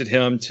expected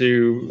him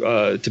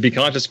to be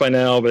conscious by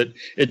now, but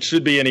it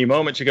should be any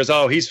moment. She goes,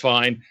 oh, he's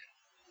fine.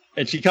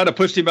 And she kind of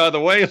pushed him out of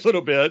the way a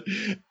little bit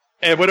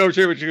and went over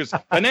to her and she goes,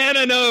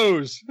 banana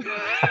nose.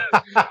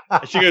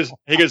 He goes,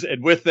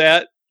 and with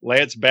that,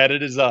 Lance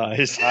batted his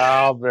eyes.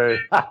 Oh, man.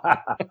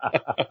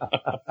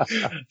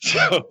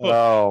 So,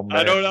 Oh,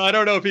 man. I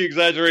don't know if he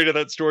exaggerated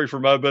that story for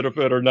my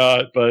benefit or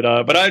not, but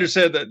I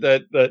understand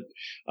that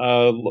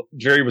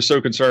Jerry was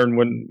so concerned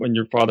when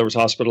your father was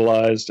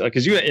hospitalized,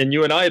 because you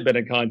and I had been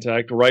in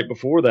contact right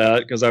before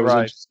that, because I was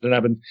Right. interested in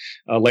having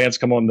Lance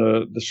come on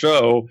the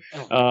show,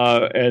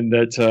 and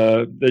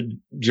that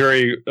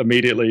Jerry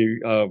immediately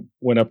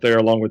went up there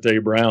along with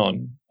Dave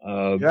Brown.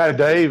 Yeah,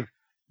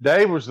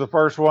 Dave was the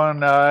first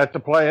one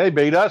to play. He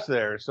beat us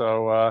there.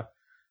 So,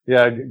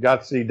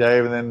 got to see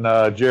Dave. And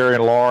then Jerry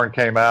and Lauren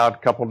came out a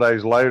couple of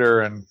days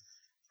later. And,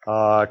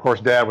 of course,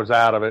 Dad was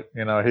out of it.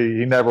 You know,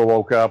 he never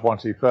woke up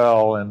once he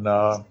fell. And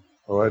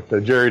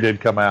but Jerry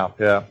did come out,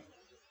 yeah.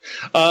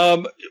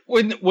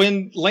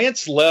 When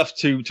Lance left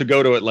to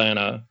go to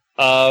Atlanta,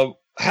 how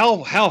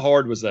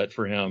hard was that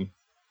for him?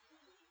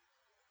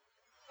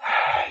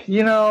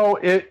 You know,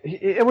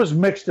 it was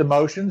mixed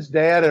emotions.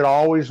 Dad had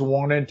always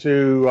wanted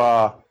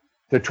to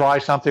try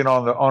something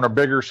on a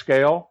bigger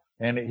scale,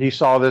 and he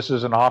saw this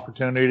as an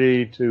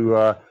opportunity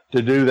to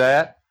do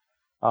that.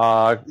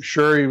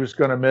 Sure, he was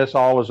going to miss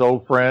all his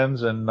old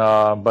friends, and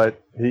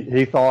but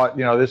he thought,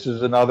 you know, this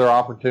is another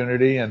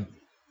opportunity, and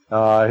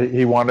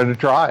he wanted to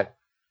try it.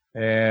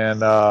 And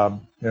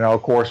you know,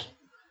 of course,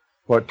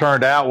 what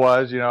turned out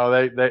was, you know,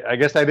 they I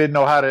guess they didn't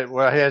know how to.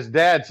 Well, as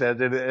Dad said,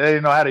 they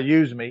didn't know how to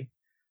use me.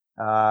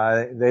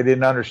 They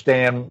didn't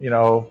understand, you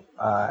know,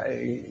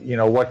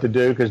 what to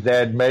do, because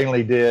Dad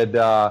mainly did,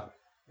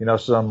 you know,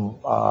 some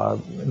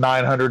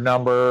 900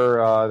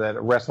 number,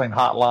 that wrestling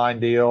hotline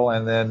deal,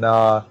 and then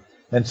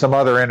and some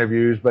other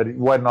interviews, but it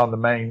wasn't on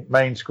the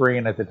main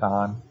screen at the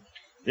time.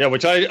 Yeah,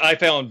 which I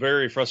found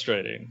very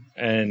frustrating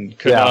and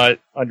could not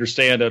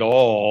understand at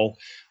all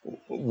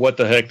what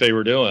the heck they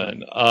were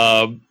doing.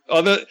 The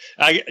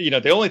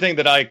only thing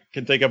that I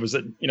can think of was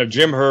that, you know,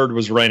 Jim Herd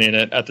was running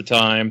it at the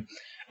time.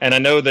 And I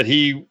know that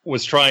he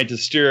was trying to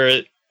steer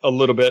it a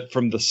little bit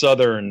from the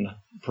Southern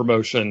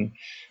promotion,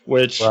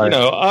 which, Right. you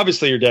know,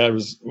 obviously your dad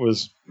was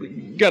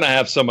going to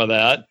have some of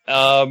that.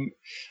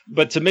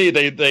 But to me,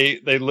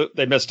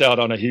 they missed out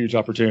on a huge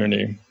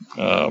opportunity.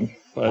 But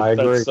I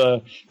agree.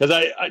 Because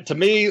to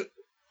me,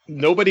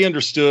 nobody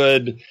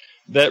understood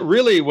that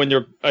really when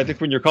you're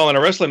calling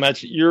a wrestling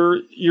match,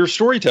 you're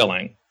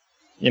storytelling.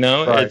 You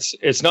know, Right.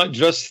 it's not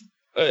just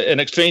an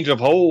exchange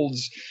of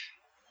holds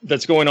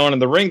that's going on in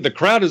the ring. The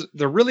crowd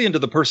they're really into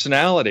the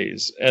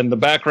personalities and the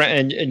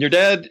background, and your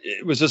dad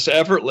was just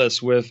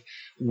effortless with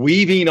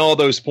weaving all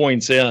those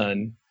points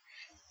in,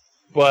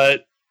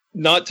 but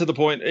not to the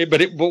point,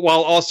 but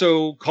while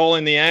also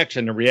calling the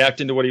action and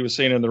reacting to what he was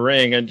seeing in the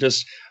ring, and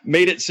just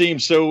made it seem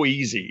so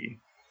easy.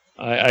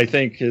 I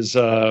think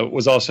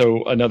was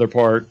also another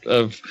part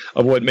of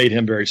what made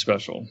him very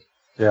special.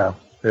 Yeah,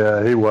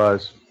 he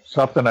was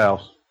something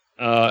else.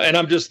 And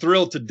I'm just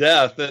thrilled to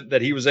death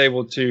that he was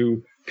able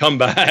to come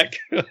back.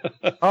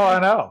 Oh, I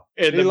know.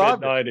 In the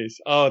mid-90s.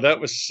 Oh, that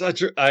was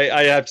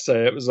I have to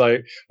say, it was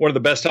like one of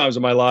the best times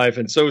of my life.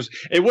 And so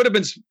it would have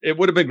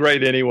been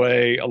great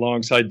anyway,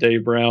 alongside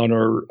Dave Brown,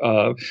 or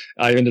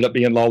I ended up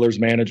being Lawler's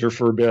manager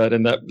for a bit,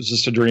 and that was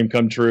just a dream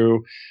come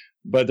true.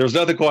 But there's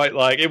nothing quite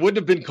like, it wouldn't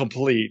have been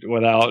complete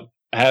without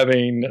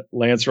having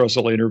Lance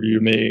Russell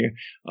interview me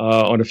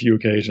on a few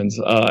occasions,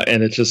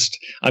 and it's just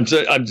I'm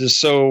just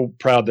so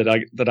proud that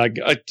I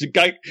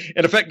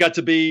in effect got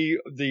to be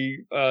the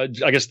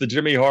I guess the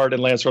Jimmy Hart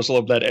and Lance Russell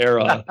of that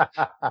era,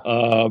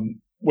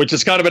 which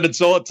is kind of an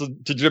insult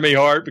to Jimmy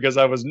Hart, because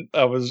I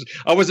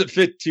wasn't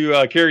fit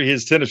to carry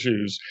his tennis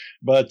shoes,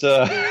 but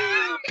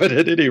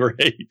at any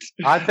rate,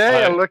 I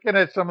tell you, looking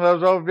at some of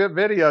those old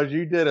videos,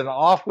 you did an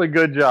awfully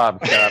good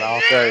job, Scott.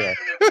 I'll tell you.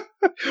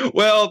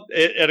 Well,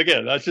 and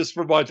again, that's just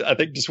from I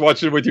think just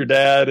watching it with your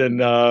dad, and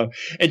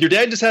your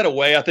dad just had a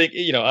way. I think,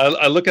 you know,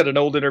 I look at an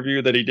old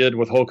interview that he did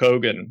with Hulk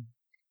Hogan.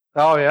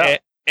 Oh yeah,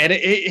 and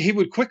he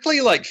would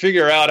quickly like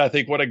figure out, I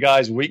think, what a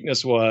guy's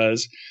weakness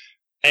was,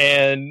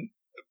 and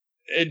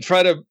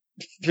try to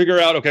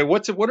figure out, okay,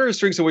 what are his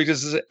strengths and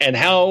weaknesses, and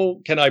how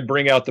can I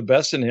bring out the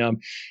best in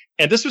him?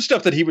 And this was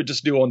stuff that he would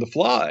just do on the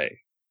fly,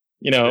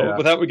 you know,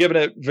 without giving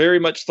it very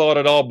much thought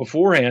at all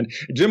beforehand.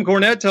 Jim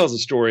Cornette tells a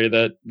story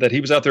that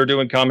he was out there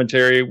doing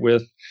commentary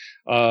with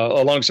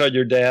alongside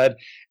your dad,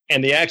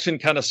 and the action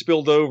kind of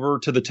spilled over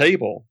to the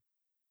table,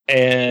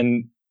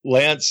 and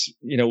Lance,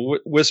 you know,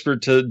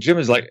 whispered to Jim,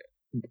 is like,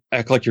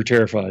 act like you're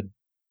terrified,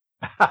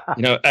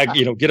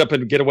 get up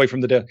and get away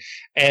from the desk.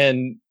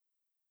 And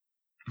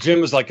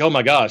Jim was like, oh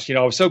my gosh, you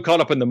know, I was so caught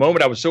up in the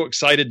moment. I was so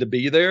excited to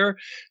be there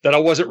that I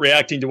wasn't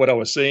reacting to what I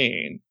was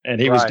seeing. And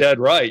he was dead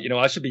right. You know,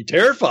 I should be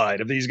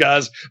terrified of these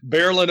guys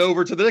barreling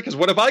over to because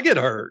what if I get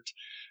hurt?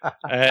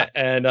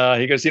 and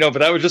he goes, you know, but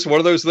that was just one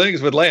of those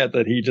things with Lance,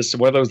 that he just,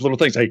 one of those little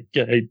things. Hey,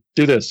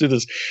 do this. And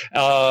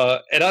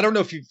I don't know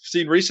if you've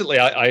seen recently,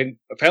 I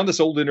found this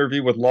old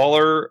interview with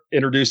Lawler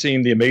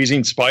introducing the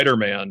Amazing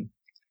Spider-Man.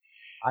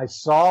 I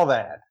saw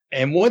that.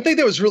 And one thing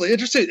that was really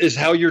interesting is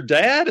how your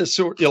dad is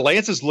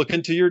Lance is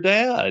looking to your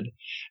dad,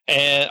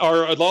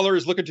 or Lawler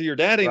is looking to your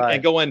dad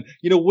and going,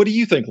 you know, what do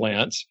you think,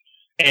 Lance?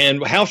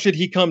 And how should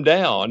he come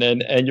down?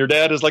 And your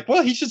dad is like,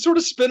 well, he should sort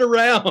of spin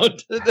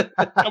around.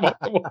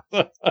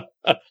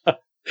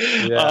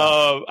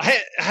 Yeah.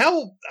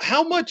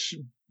 How much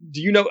do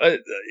you know?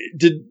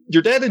 Did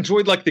your dad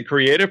enjoy like the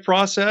creative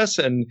process,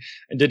 and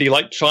did he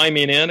like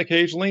chiming in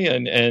occasionally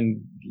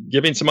and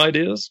giving some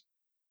ideas?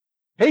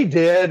 He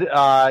did.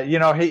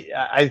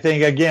 I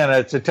think again,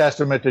 it's a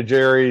testament to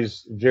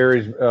Jerry's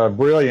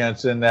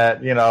brilliance in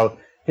that,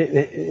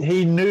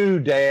 he knew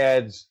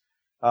Dad's,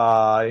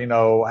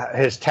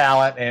 his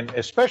talent, and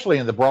especially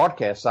in the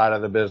broadcast side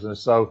of the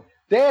business. So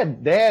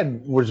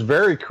Dad was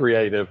very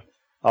creative.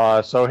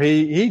 So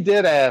he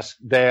did ask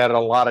Dad a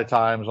lot of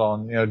times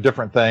on,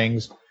 different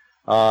things.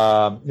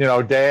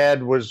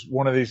 Dad was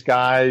one of these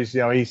guys,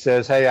 he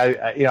says, hey,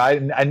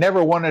 I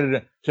never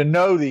wanted to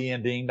know the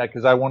ending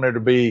because I wanted to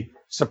be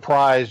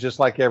surprised just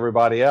like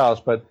everybody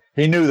else, but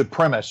he knew the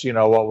premise,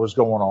 what was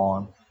going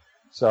on.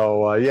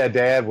 So,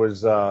 Dad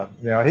was,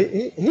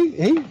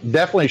 he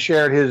definitely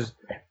shared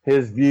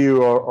his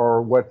view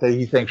or what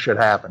he thinks should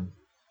happen.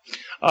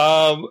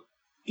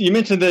 You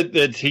mentioned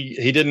that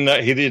he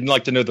didn't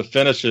like to know the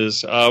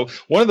finishes.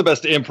 One of the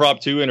best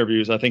impromptu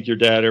interviews I think your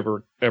dad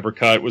ever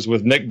cut was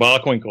with Nick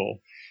Bockwinkel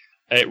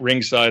at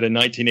ringside in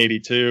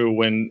 1982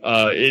 when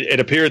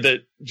it appeared that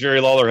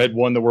Jerry Lawler had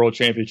won the world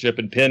championship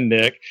and pinned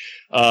Nick.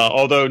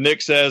 Although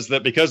Nick says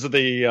that because of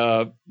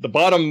the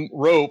bottom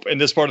rope in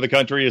this part of the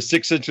country is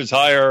 6 inches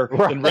higher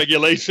than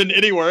regulation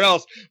anywhere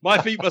else,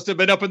 my feet must have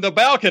been up in the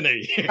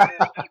balcony.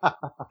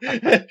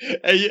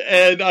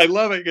 and I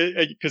love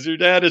it because your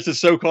dad is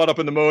just so caught up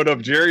in the moment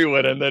of Jerry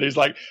winning that he's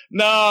like,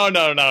 no,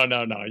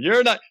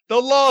 you're not. The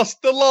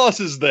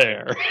loss is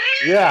there.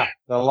 Yeah,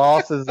 the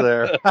loss is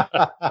there.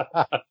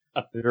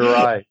 You're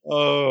right.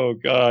 Oh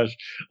gosh.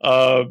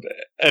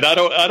 And I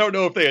don't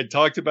know if they had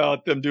talked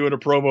about them doing a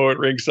promo at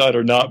ringside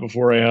or not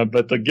beforehand,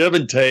 but the give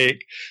and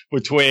take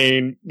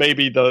between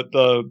maybe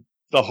the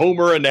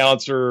Homer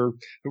announcer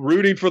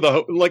rooting for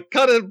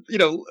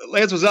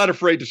Lance was not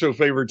afraid to show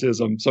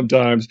favoritism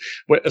sometimes,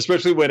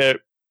 especially when it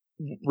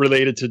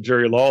related to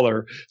Jerry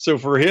Lawler. So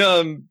for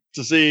him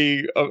to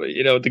see,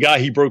 the guy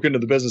he broke into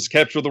the business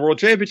capture the world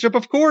championship,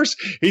 of course,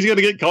 he's going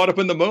to get caught up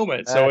in the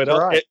moment. So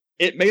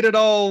it made it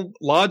all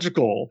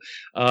logical.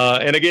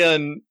 And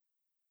again,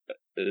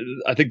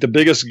 I think the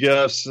biggest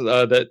gifts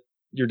that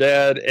your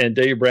dad and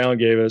Dave Brown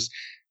gave us,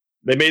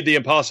 they made the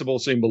impossible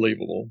seem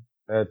believable.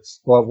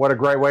 What a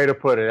great way to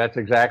put it. That's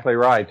exactly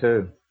right,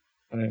 too.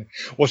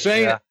 Well,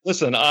 Shane,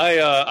 Listen,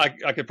 I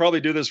could probably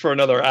do this for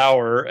another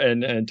hour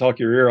and talk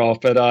your ear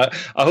off, but I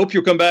hope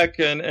you'll come back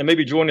and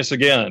maybe join us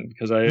again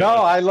because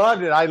I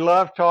loved it. I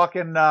loved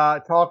talking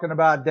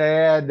about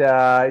Dad.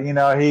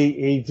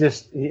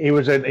 He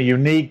was a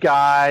unique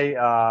guy.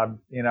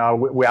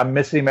 I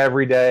miss him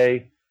every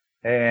day,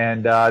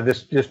 and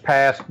this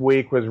past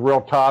week was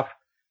real tough.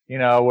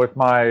 With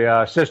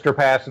my sister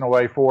passing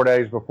away 4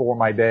 days before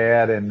my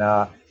dad, and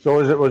so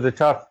it was a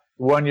tough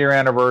 1 year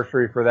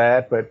anniversary for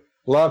that, but.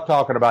 Love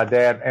talking about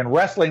Dad and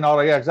wrestling all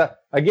together.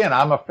 Again,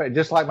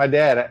 just like my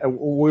dad.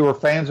 We were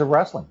fans of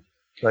wrestling.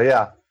 So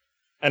yeah.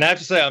 And I have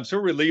to say, I'm so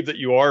relieved that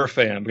you are a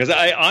fan because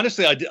I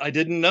honestly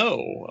didn't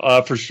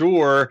know for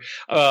sure.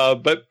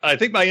 But I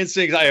think my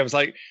instincts, I was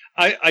like,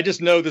 I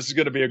just know this is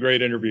going to be a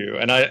great interview,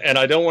 and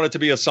I don't want it to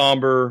be a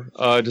somber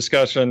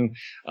discussion.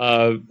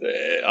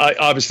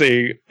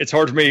 Obviously, it's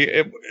hard for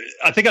me.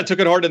 I think I took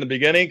it hard in the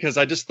beginning because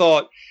I just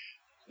thought.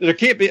 There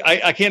can't be.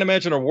 I can't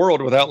imagine a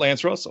world without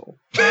Lance Russell.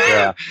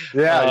 Yeah,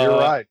 you're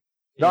right.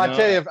 No,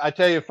 I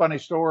tell you a funny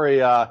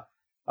story.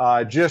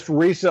 Just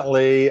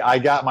recently, I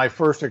got my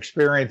first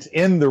experience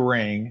in the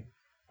ring.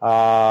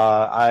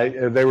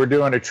 They were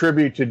doing a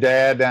tribute to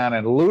Dad down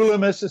in Lula,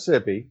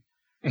 Mississippi,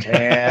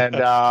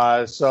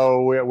 and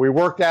so we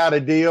worked out a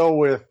deal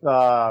with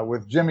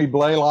Jimmy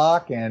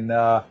Blaylock, and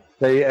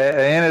they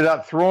ended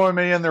up throwing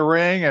me in the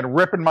ring and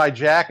ripping my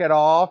jacket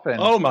off. And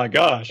oh my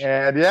gosh!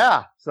 And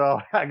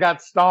so I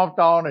got stomped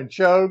on and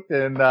choked,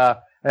 and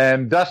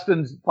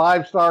Dustin's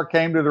 5-star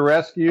came to the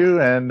rescue,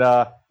 and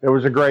it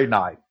was a great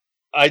night.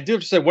 I do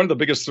have to say one of the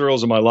biggest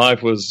thrills of my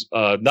life was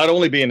not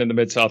only being in the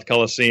Mid-South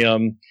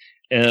Coliseum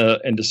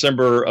in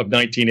December of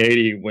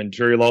 1980 when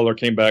Jerry Lawler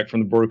came back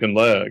from the broken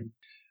leg.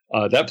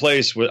 That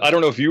place was, I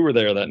don't know if you were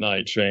there that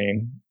night,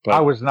 Shane. But, I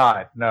was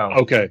not, no.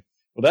 Okay.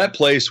 Well, that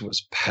place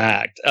was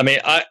packed. I mean,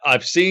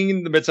 I've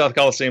seen the Mid-South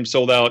Coliseum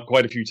sold out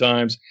quite a few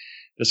times.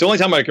 It's the only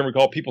time I can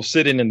recall people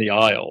sitting in the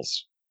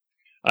aisles.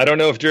 I don't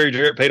know if Jerry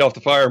Jarrett paid off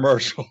the fire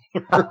marshal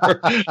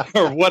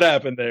or what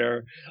happened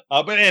there.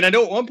 And I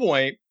know at one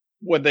point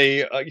when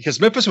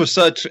because Memphis was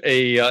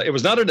it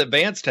was not an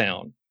advanced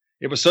town.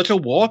 It was such a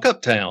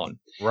walk-up town.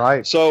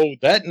 Right. So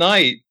that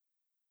night,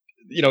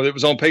 it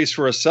was on pace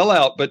for a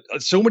sellout, but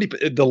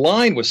the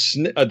line was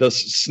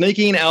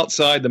snaking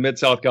outside the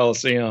Mid-South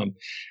Coliseum.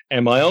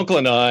 And my uncle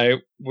and I,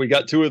 we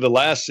got 2 of the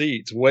last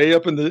seats way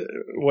up in the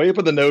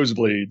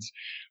nosebleeds.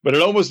 But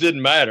it almost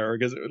didn't matter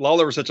because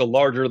Lawler was such a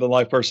larger than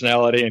life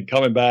personality and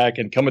coming back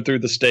and coming through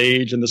the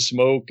stage and the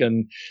smoke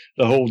and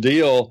the whole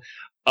deal.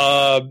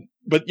 But,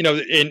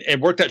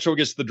 and worked that show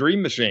against the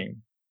Dream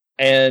Machine.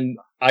 And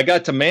I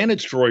got to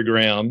manage Troy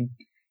Graham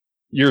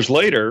years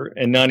later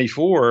in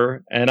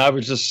 '94, and I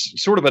was just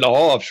sort of in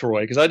awe of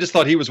Troy because I just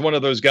thought he was one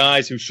of those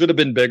guys who should have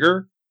been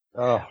bigger.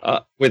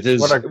 With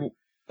his what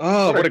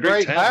a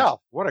great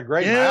mouth! What a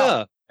great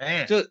mouth!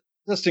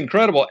 Just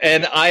incredible.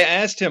 And I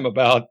asked him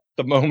about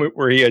the moment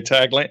where he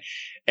attacked Lance,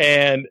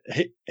 and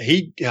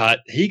he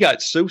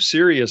got so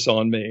serious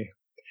on me,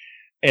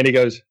 and he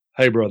goes,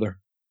 "Hey, brother,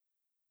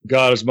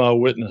 God is my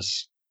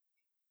witness.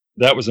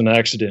 That was an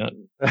accident."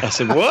 I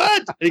said,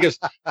 "What?" He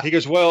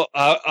goes, "Well,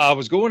 I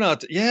was going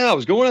out. I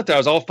was going out there. I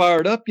was all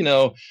fired up,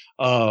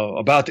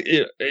 about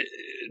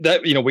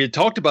that. We had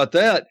talked about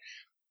that,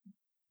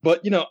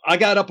 but I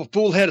got up a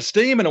full head of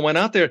steam and I went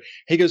out there."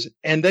 He goes,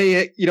 and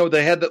they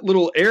had that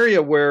little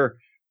area where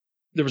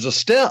there was a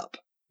step,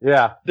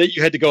 that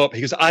you had to go up.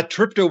 He goes, "I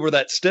tripped over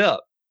that step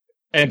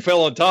and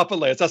fell on top of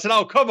Lance." I said,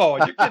 "Oh, come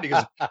on, you're kidding."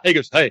 He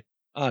goes, "Hey,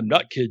 I'm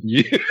not kidding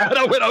you." And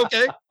I went,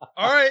 "Okay,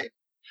 all right.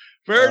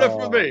 Fair enough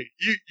for me.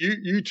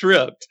 You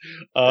tripped."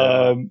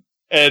 And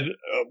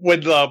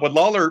when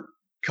Lawler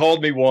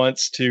called me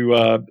once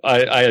to,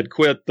 I had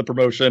quit the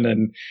promotion,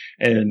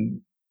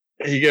 and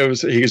he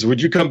goes,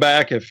 "Would you come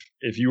back if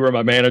you were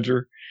my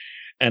manager?"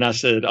 And I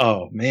said,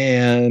 "Oh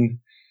man."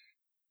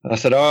 I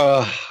said,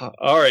 "Oh,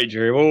 all right,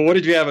 Jerry. Well, what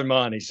did you have in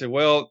mind?" He said,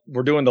 "Well,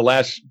 we're doing the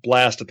last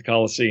blast at the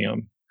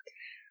Coliseum.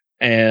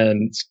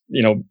 And,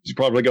 it's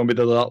probably going to be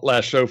the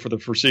last show for the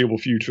foreseeable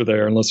future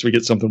there unless we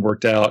get something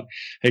worked out."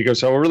 He goes,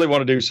 "So I really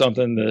want to do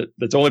something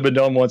that's only been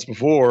done once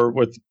before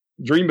with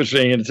Dream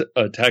Machine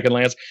attacking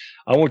Lance.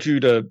 I want you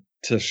to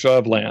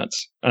shove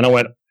Lance." And I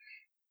went,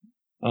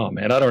 "Oh,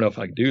 man, I don't know if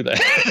I can do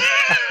that."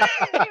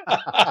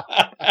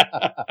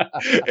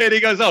 And he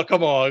goes, "Oh,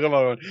 come on.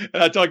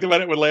 And I talked about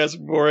it with Lance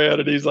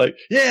beforehand, and he's like,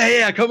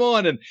 yeah, come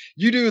on. And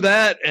you do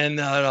that. And,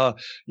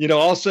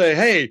 I'll say,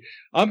 hey,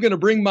 I'm going to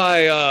bring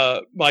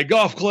my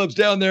golf clubs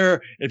down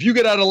there. If you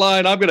get out of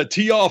line, I'm going to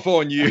tee off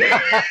on you."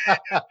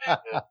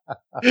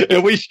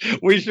 And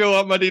we show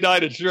up Monday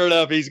night, and sure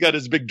enough, he's got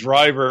his big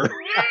driver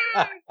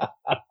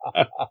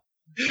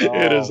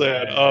in his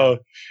hand,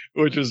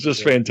 which was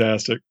just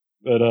fantastic.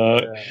 But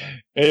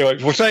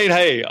anyway, we're saying,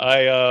 hey,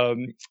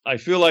 I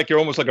feel like you're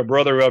almost like a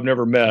brother who I've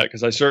never met,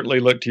 because I certainly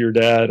look to your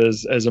dad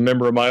as a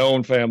member of my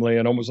own family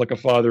and almost like a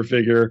father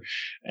figure.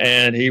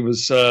 And he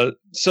was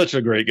such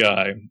a great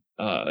guy.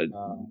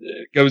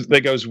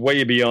 That goes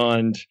way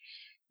beyond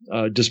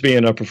just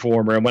being a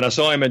performer. And when I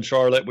saw him in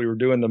Charlotte, we were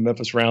doing the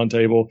Memphis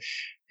Roundtable.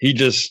 He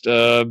just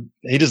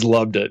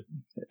loved it.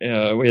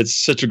 We had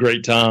such a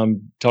great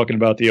time talking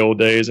about the old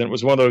days, and it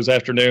was one of those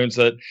afternoons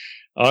that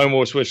I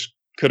almost wish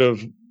could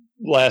have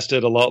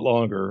lasted a lot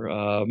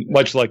longer,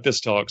 much like this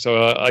talk.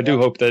 So I do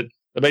hope that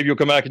maybe you'll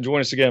come back and join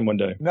us again one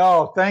day.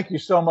 No, thank you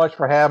so much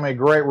for having me.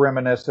 Great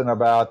reminiscing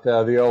about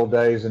the old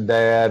days and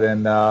Dad.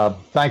 And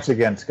thanks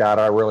again, Scott.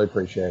 I really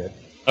appreciate it.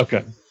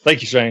 Okay.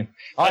 Thank you, Shane.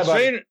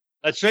 Right,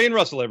 That's Shane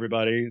Russell,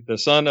 everybody, the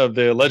son of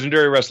the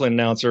legendary wrestling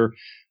announcer,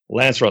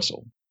 Lance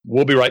Russell.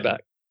 We'll be right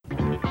back.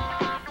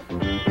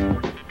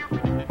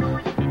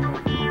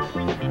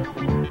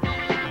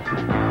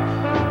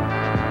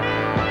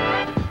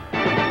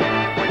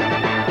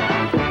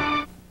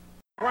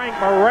 Frank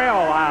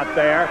Morrell out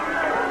there.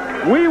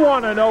 We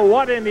want to know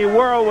what in the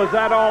world was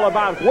that all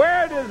about.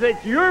 Where does it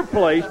your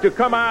place to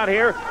come out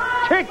here,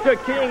 kick the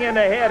king in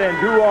the head, and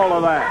do all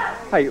of that?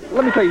 Hey,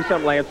 let me tell you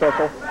something, Lance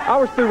Russell. I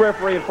was through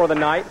refereeing for the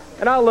night,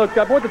 and I looked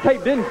up. What the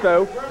tape didn't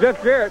show,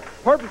 Jeff Jarrett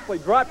purposely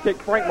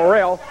drop-kicked Frank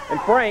Morrell,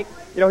 and Frank,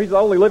 he's the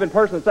only living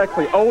person that's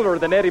actually older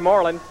than Eddie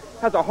Marlin,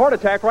 has a heart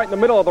attack right in the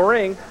middle of the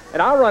ring,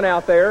 and I run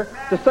out there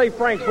to save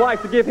Frank's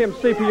life, to give him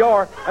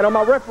CPR, and on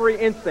my referee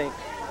instincts,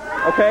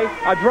 okay,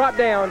 I dropped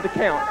down to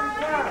count.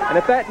 And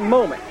at that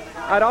moment,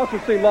 I'd also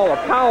seen Lawler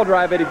pile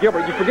drive Eddie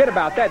Gilbert. You forget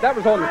about that. That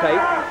was on the tape.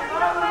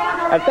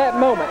 At that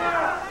moment,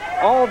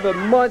 all the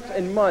months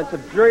and months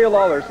of Jerry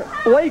Lawler's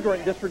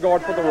flagrant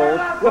disregard for the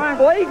rules, with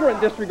flagrant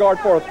disregard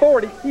for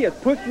authority, he has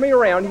pushed me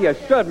around, he has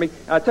shoved me.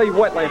 And I tell you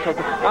what, Lance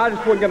Russell, I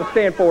just wasn't going to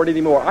stand for it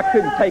anymore. I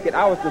couldn't take it.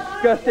 I was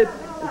disgusted,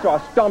 and so I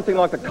stomped him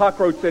like the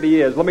cockroach that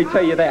he is. Let me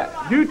tell you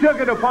that. You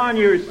took it upon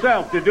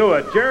yourself to do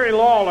it. Jerry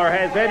Lawler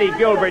has Eddie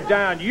Gilbert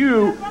down.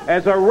 You,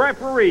 as a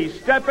referee,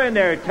 step in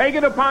there, take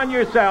it upon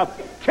yourself,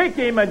 kick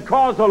him and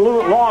cause a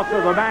loss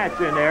of the match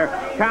in there,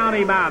 count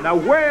him out. Now,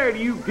 where do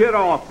you get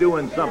off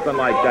doing something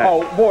like that?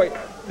 Oh, boy,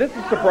 this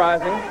is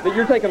surprising that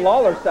you're taking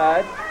Lawler's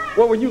side.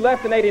 Well, when you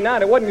left in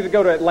 '89, it wasn't to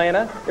go to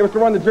Atlanta. It was to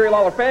run the Jerry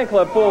Lawler fan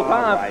club full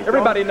time. Right.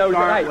 Everybody knows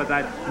that. With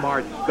that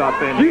smart stuff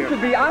in here.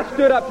 I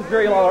stood up to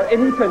Jerry Lawler,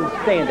 and he couldn't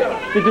stand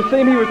it. Did you see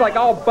him? He was like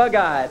all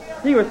bug-eyed.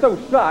 He was so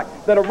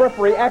shocked that a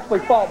referee actually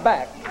fought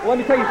back. Well, let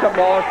me tell you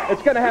something, Lawler.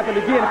 It's going to happen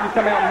again if you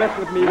come out and mess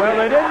with me.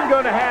 Well, it isn't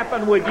going to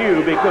happen with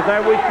you, because I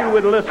wish you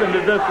would listen to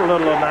this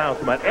little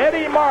announcement.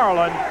 Eddie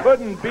Marlin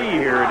couldn't be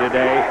here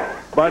today,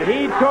 but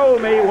he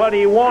told me what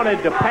he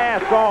wanted to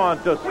pass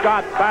on to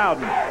Scott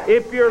Bowden.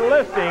 If you're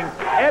listening,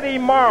 Eddie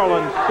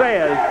Marlin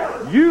says,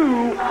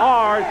 you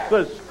are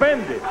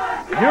suspended.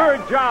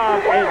 Your job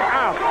is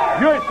out.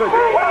 You're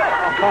suspended.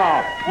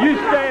 You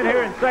stand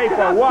here and say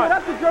for what?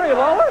 That's the Jerry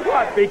Lawler.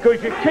 What? Because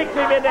you kicked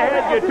him in the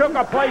head. You took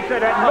a place that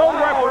no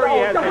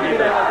referee has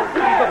any.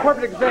 This is a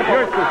perfect example.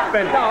 You're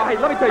suspended. No, hey,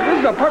 let me tell you,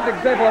 this is a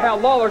perfect example of how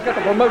Lawler's got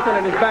the promotion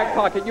in his back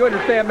pocket. You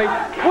understand me?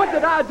 What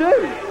did I do?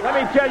 Let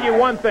me tell you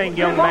one thing,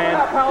 young man.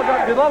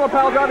 Did Lawler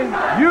pile drive him?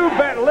 You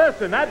bet.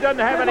 Listen, that doesn't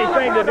have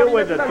anything to do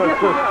with it. The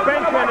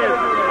suspension is.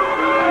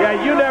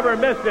 Yeah, you never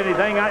missed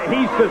anything.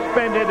 He's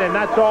suspended, and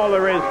that's all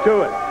there is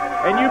to it.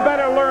 And you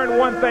better learn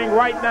one thing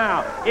right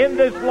now. In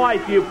this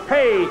life, you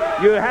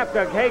have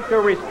to take the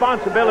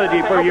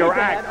responsibility for your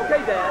acts.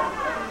 Okay, Dad.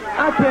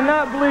 I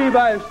cannot believe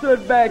I have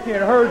stood back here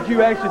and heard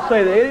you actually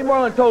say that Eddie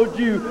Marlin told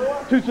you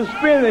to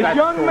suspend this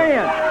young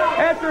man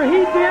after he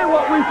did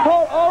what we've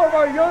taught all of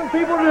our young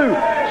people to do.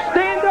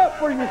 Stand up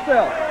for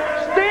yourself.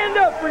 Stand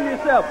up for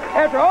yourself.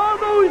 After all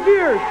those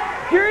years,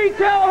 Jerry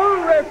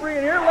Calhoun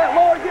refereeing here let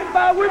Lawler get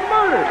by with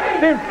murder.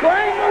 Then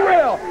Frank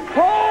Morrell,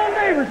 Paul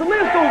Neighbors, the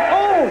list goes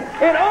on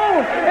and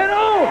on and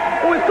on.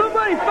 And when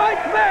somebody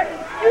fights back,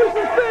 you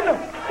suspend them.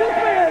 This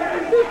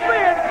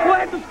man will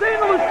have to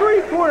stand on the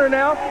street corner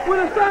now with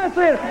a sign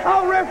saying,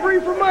 I'll referee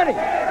for money.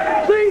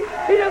 See,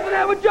 he doesn't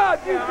have a job.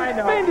 You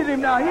suspended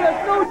him now. He has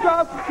no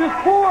job. This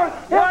poor...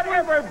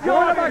 Whatever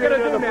brought you to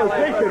the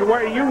position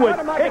where you would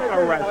kick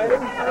a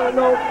wrestler? I don't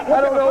know.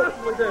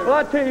 Well,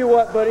 I tell you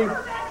what, buddy.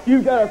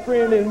 You got a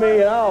friend in me,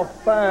 and I'll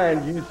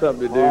find you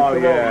something to do. Oh,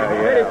 Come yeah, on.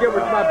 yeah. Eddie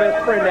Gilbert's my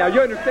best friend now.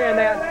 You understand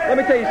that? Let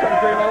me tell you something,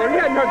 Jerry Lawler. You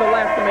hadn't heard the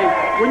last of me.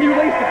 When you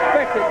least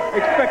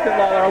expect it,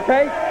 Lawler,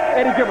 okay?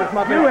 Eddie Gilbert's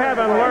my best friend. You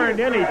haven't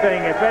learned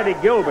anything if Eddie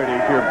Gilbert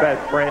is your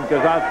best friend,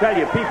 because I'll tell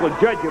you, people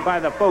judge you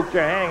by the folks you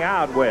hang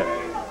out with.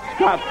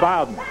 Scott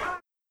Bowden.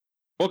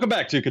 Welcome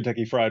back to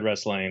Kentucky Fried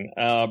Wrestling.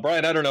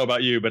 Brian, I don't know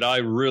about you, but I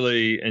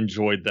really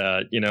enjoyed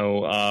that. You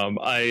know,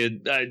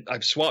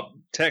 I've swapped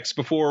texts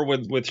before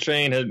with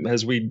Shane,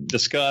 as we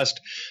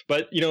discussed,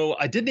 but, you know,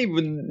 I didn't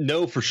even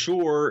know for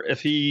sure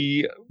if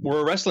he were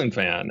a wrestling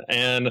fan.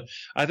 And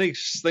I think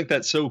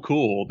that's so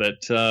cool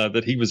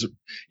that he was,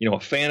 you know,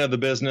 a fan of the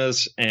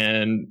business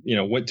and, you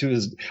know, went to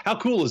his, how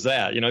cool is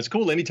that? You know, it's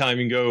cool anytime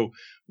you can go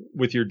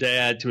with your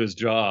dad to his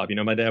job. You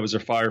know, my dad was a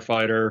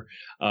firefighter.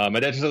 My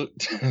dad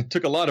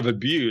took a lot of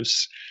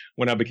abuse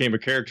when I became a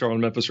character on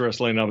Memphis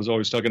Wrestling. I was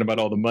always talking about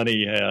all the money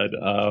he had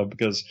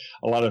because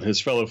a lot of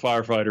his fellow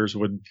firefighters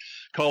would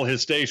call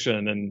his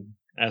station and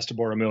ask to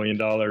borrow $1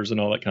 million and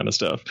all that kind of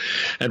stuff,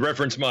 and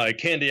reference my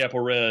candy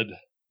apple red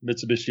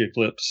Mitsubishi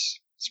Eclipse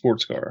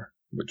sports car,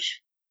 which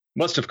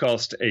must have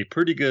cost a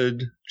pretty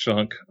good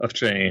chunk of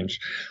change.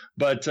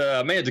 But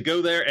man, to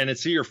go there and to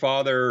see your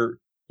father,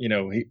 you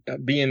know, he,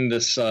 being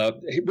this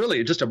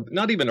really just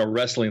not even a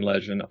wrestling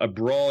legend, a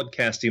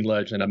broadcasting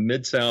legend, a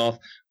Mid-South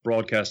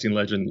broadcasting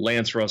legend,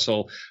 Lance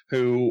Russell,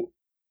 who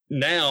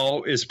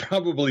now is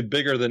probably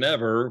bigger than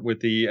ever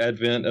with the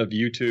advent of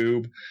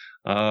YouTube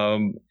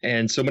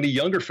and so many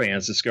younger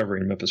fans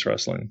discovering Memphis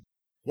wrestling.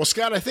 Well,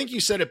 Scott, I think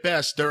you said it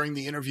best during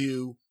the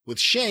interview with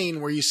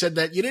Shane, where you said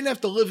that you didn't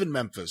have to live in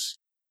Memphis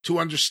to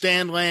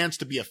understand Lance,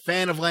 to be a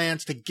fan of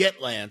Lance, to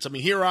get Lance. I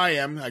mean, here I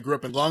am. I grew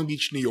up in Long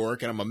Beach, New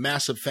York, and I'm a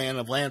massive fan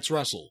of Lance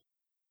Russell,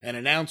 an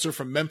announcer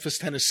from Memphis,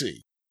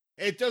 Tennessee.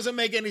 It doesn't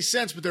make any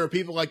sense, but there are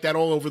people like that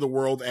all over the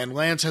world, and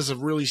Lance has a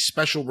really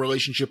special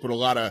relationship with a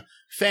lot of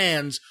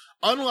fans,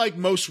 unlike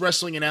most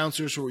wrestling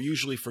announcers who are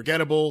usually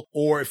forgettable,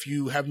 or if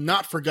you have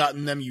not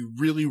forgotten them, you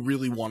really,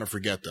 really want to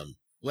forget them.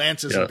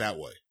 Lance isn't that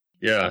way.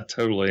 Yeah,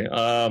 totally. You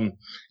know,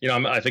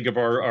 I think of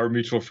our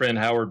mutual friend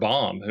Howard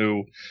Baum,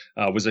 who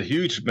was a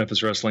huge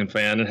Memphis wrestling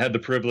fan and had the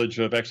privilege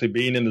of actually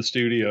being in the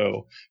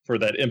studio for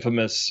that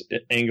infamous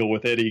angle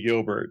with Eddie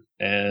Gilbert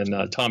and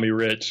Tommy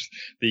Rich,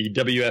 the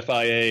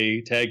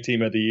WFIA Tag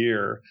Team of the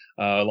Year,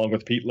 along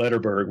with Pete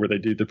Letterberg, where they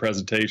do the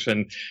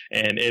presentation.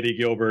 And Eddie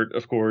Gilbert,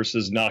 of course,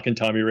 is knocking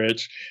Tommy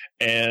Rich.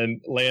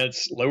 And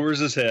Lance lowers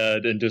his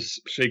head and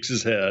just shakes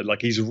his head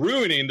like he's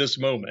ruining this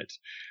moment.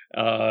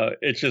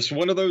 It's just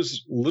one of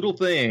those little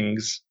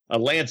things, a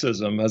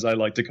Lanceism, as I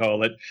like to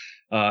call it,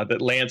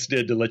 that Lance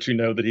did to let you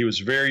know that he was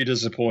very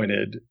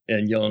disappointed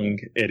in young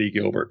Eddie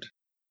Gilbert.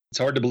 It's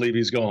hard to believe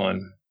he's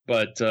gone,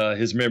 but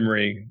his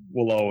memory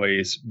will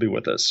always be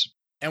with us.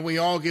 And we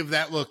all give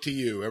that look to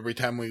you every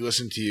time we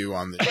listen to you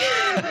on this.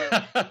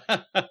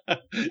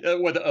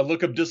 What, a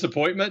look of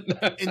disappointment?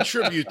 In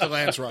tribute to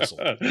Lance Russell.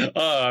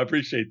 I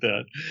appreciate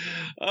that.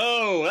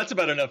 Oh, that's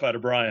about enough out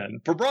of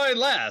Brian. For Brian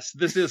Last,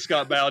 this is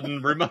Scott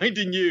Bowden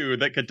reminding you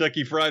that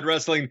Kentucky Fried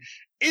Wrestling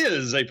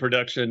is a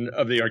production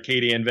of the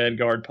Arcadian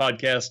Vanguard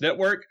Podcast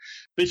Network.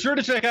 Be sure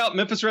to check out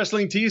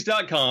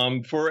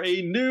MemphisWrestlingTees.com for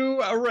a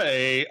new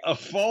array of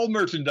fall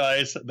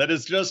merchandise that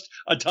is just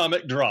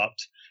atomic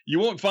dropped. You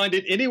won't find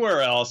it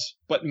anywhere else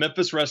but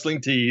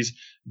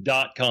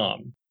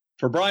MemphisWrestlingTees.com.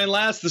 For Brian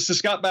Last, this is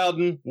Scott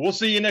Bowden. We'll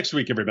see you next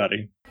week,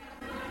 everybody.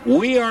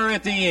 We are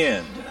at the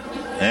end.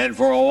 And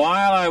for a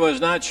while, I was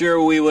not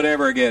sure we would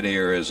ever get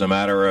here, as a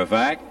matter of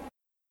fact.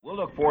 We'll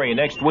look for you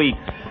next week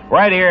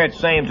right here at the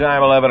same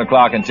time, 11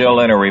 o'clock. Until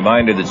then, a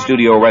reminder that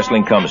Studio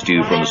Wrestling comes to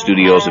you from the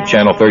studios of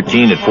Channel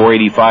 13 at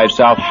 485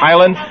 South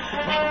Highland.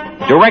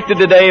 Directed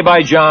today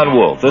by John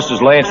Wolf. This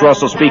is Lance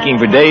Russell speaking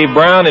for Dave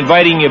Brown,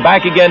 inviting you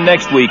back again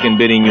next week and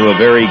bidding you a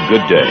very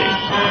good day.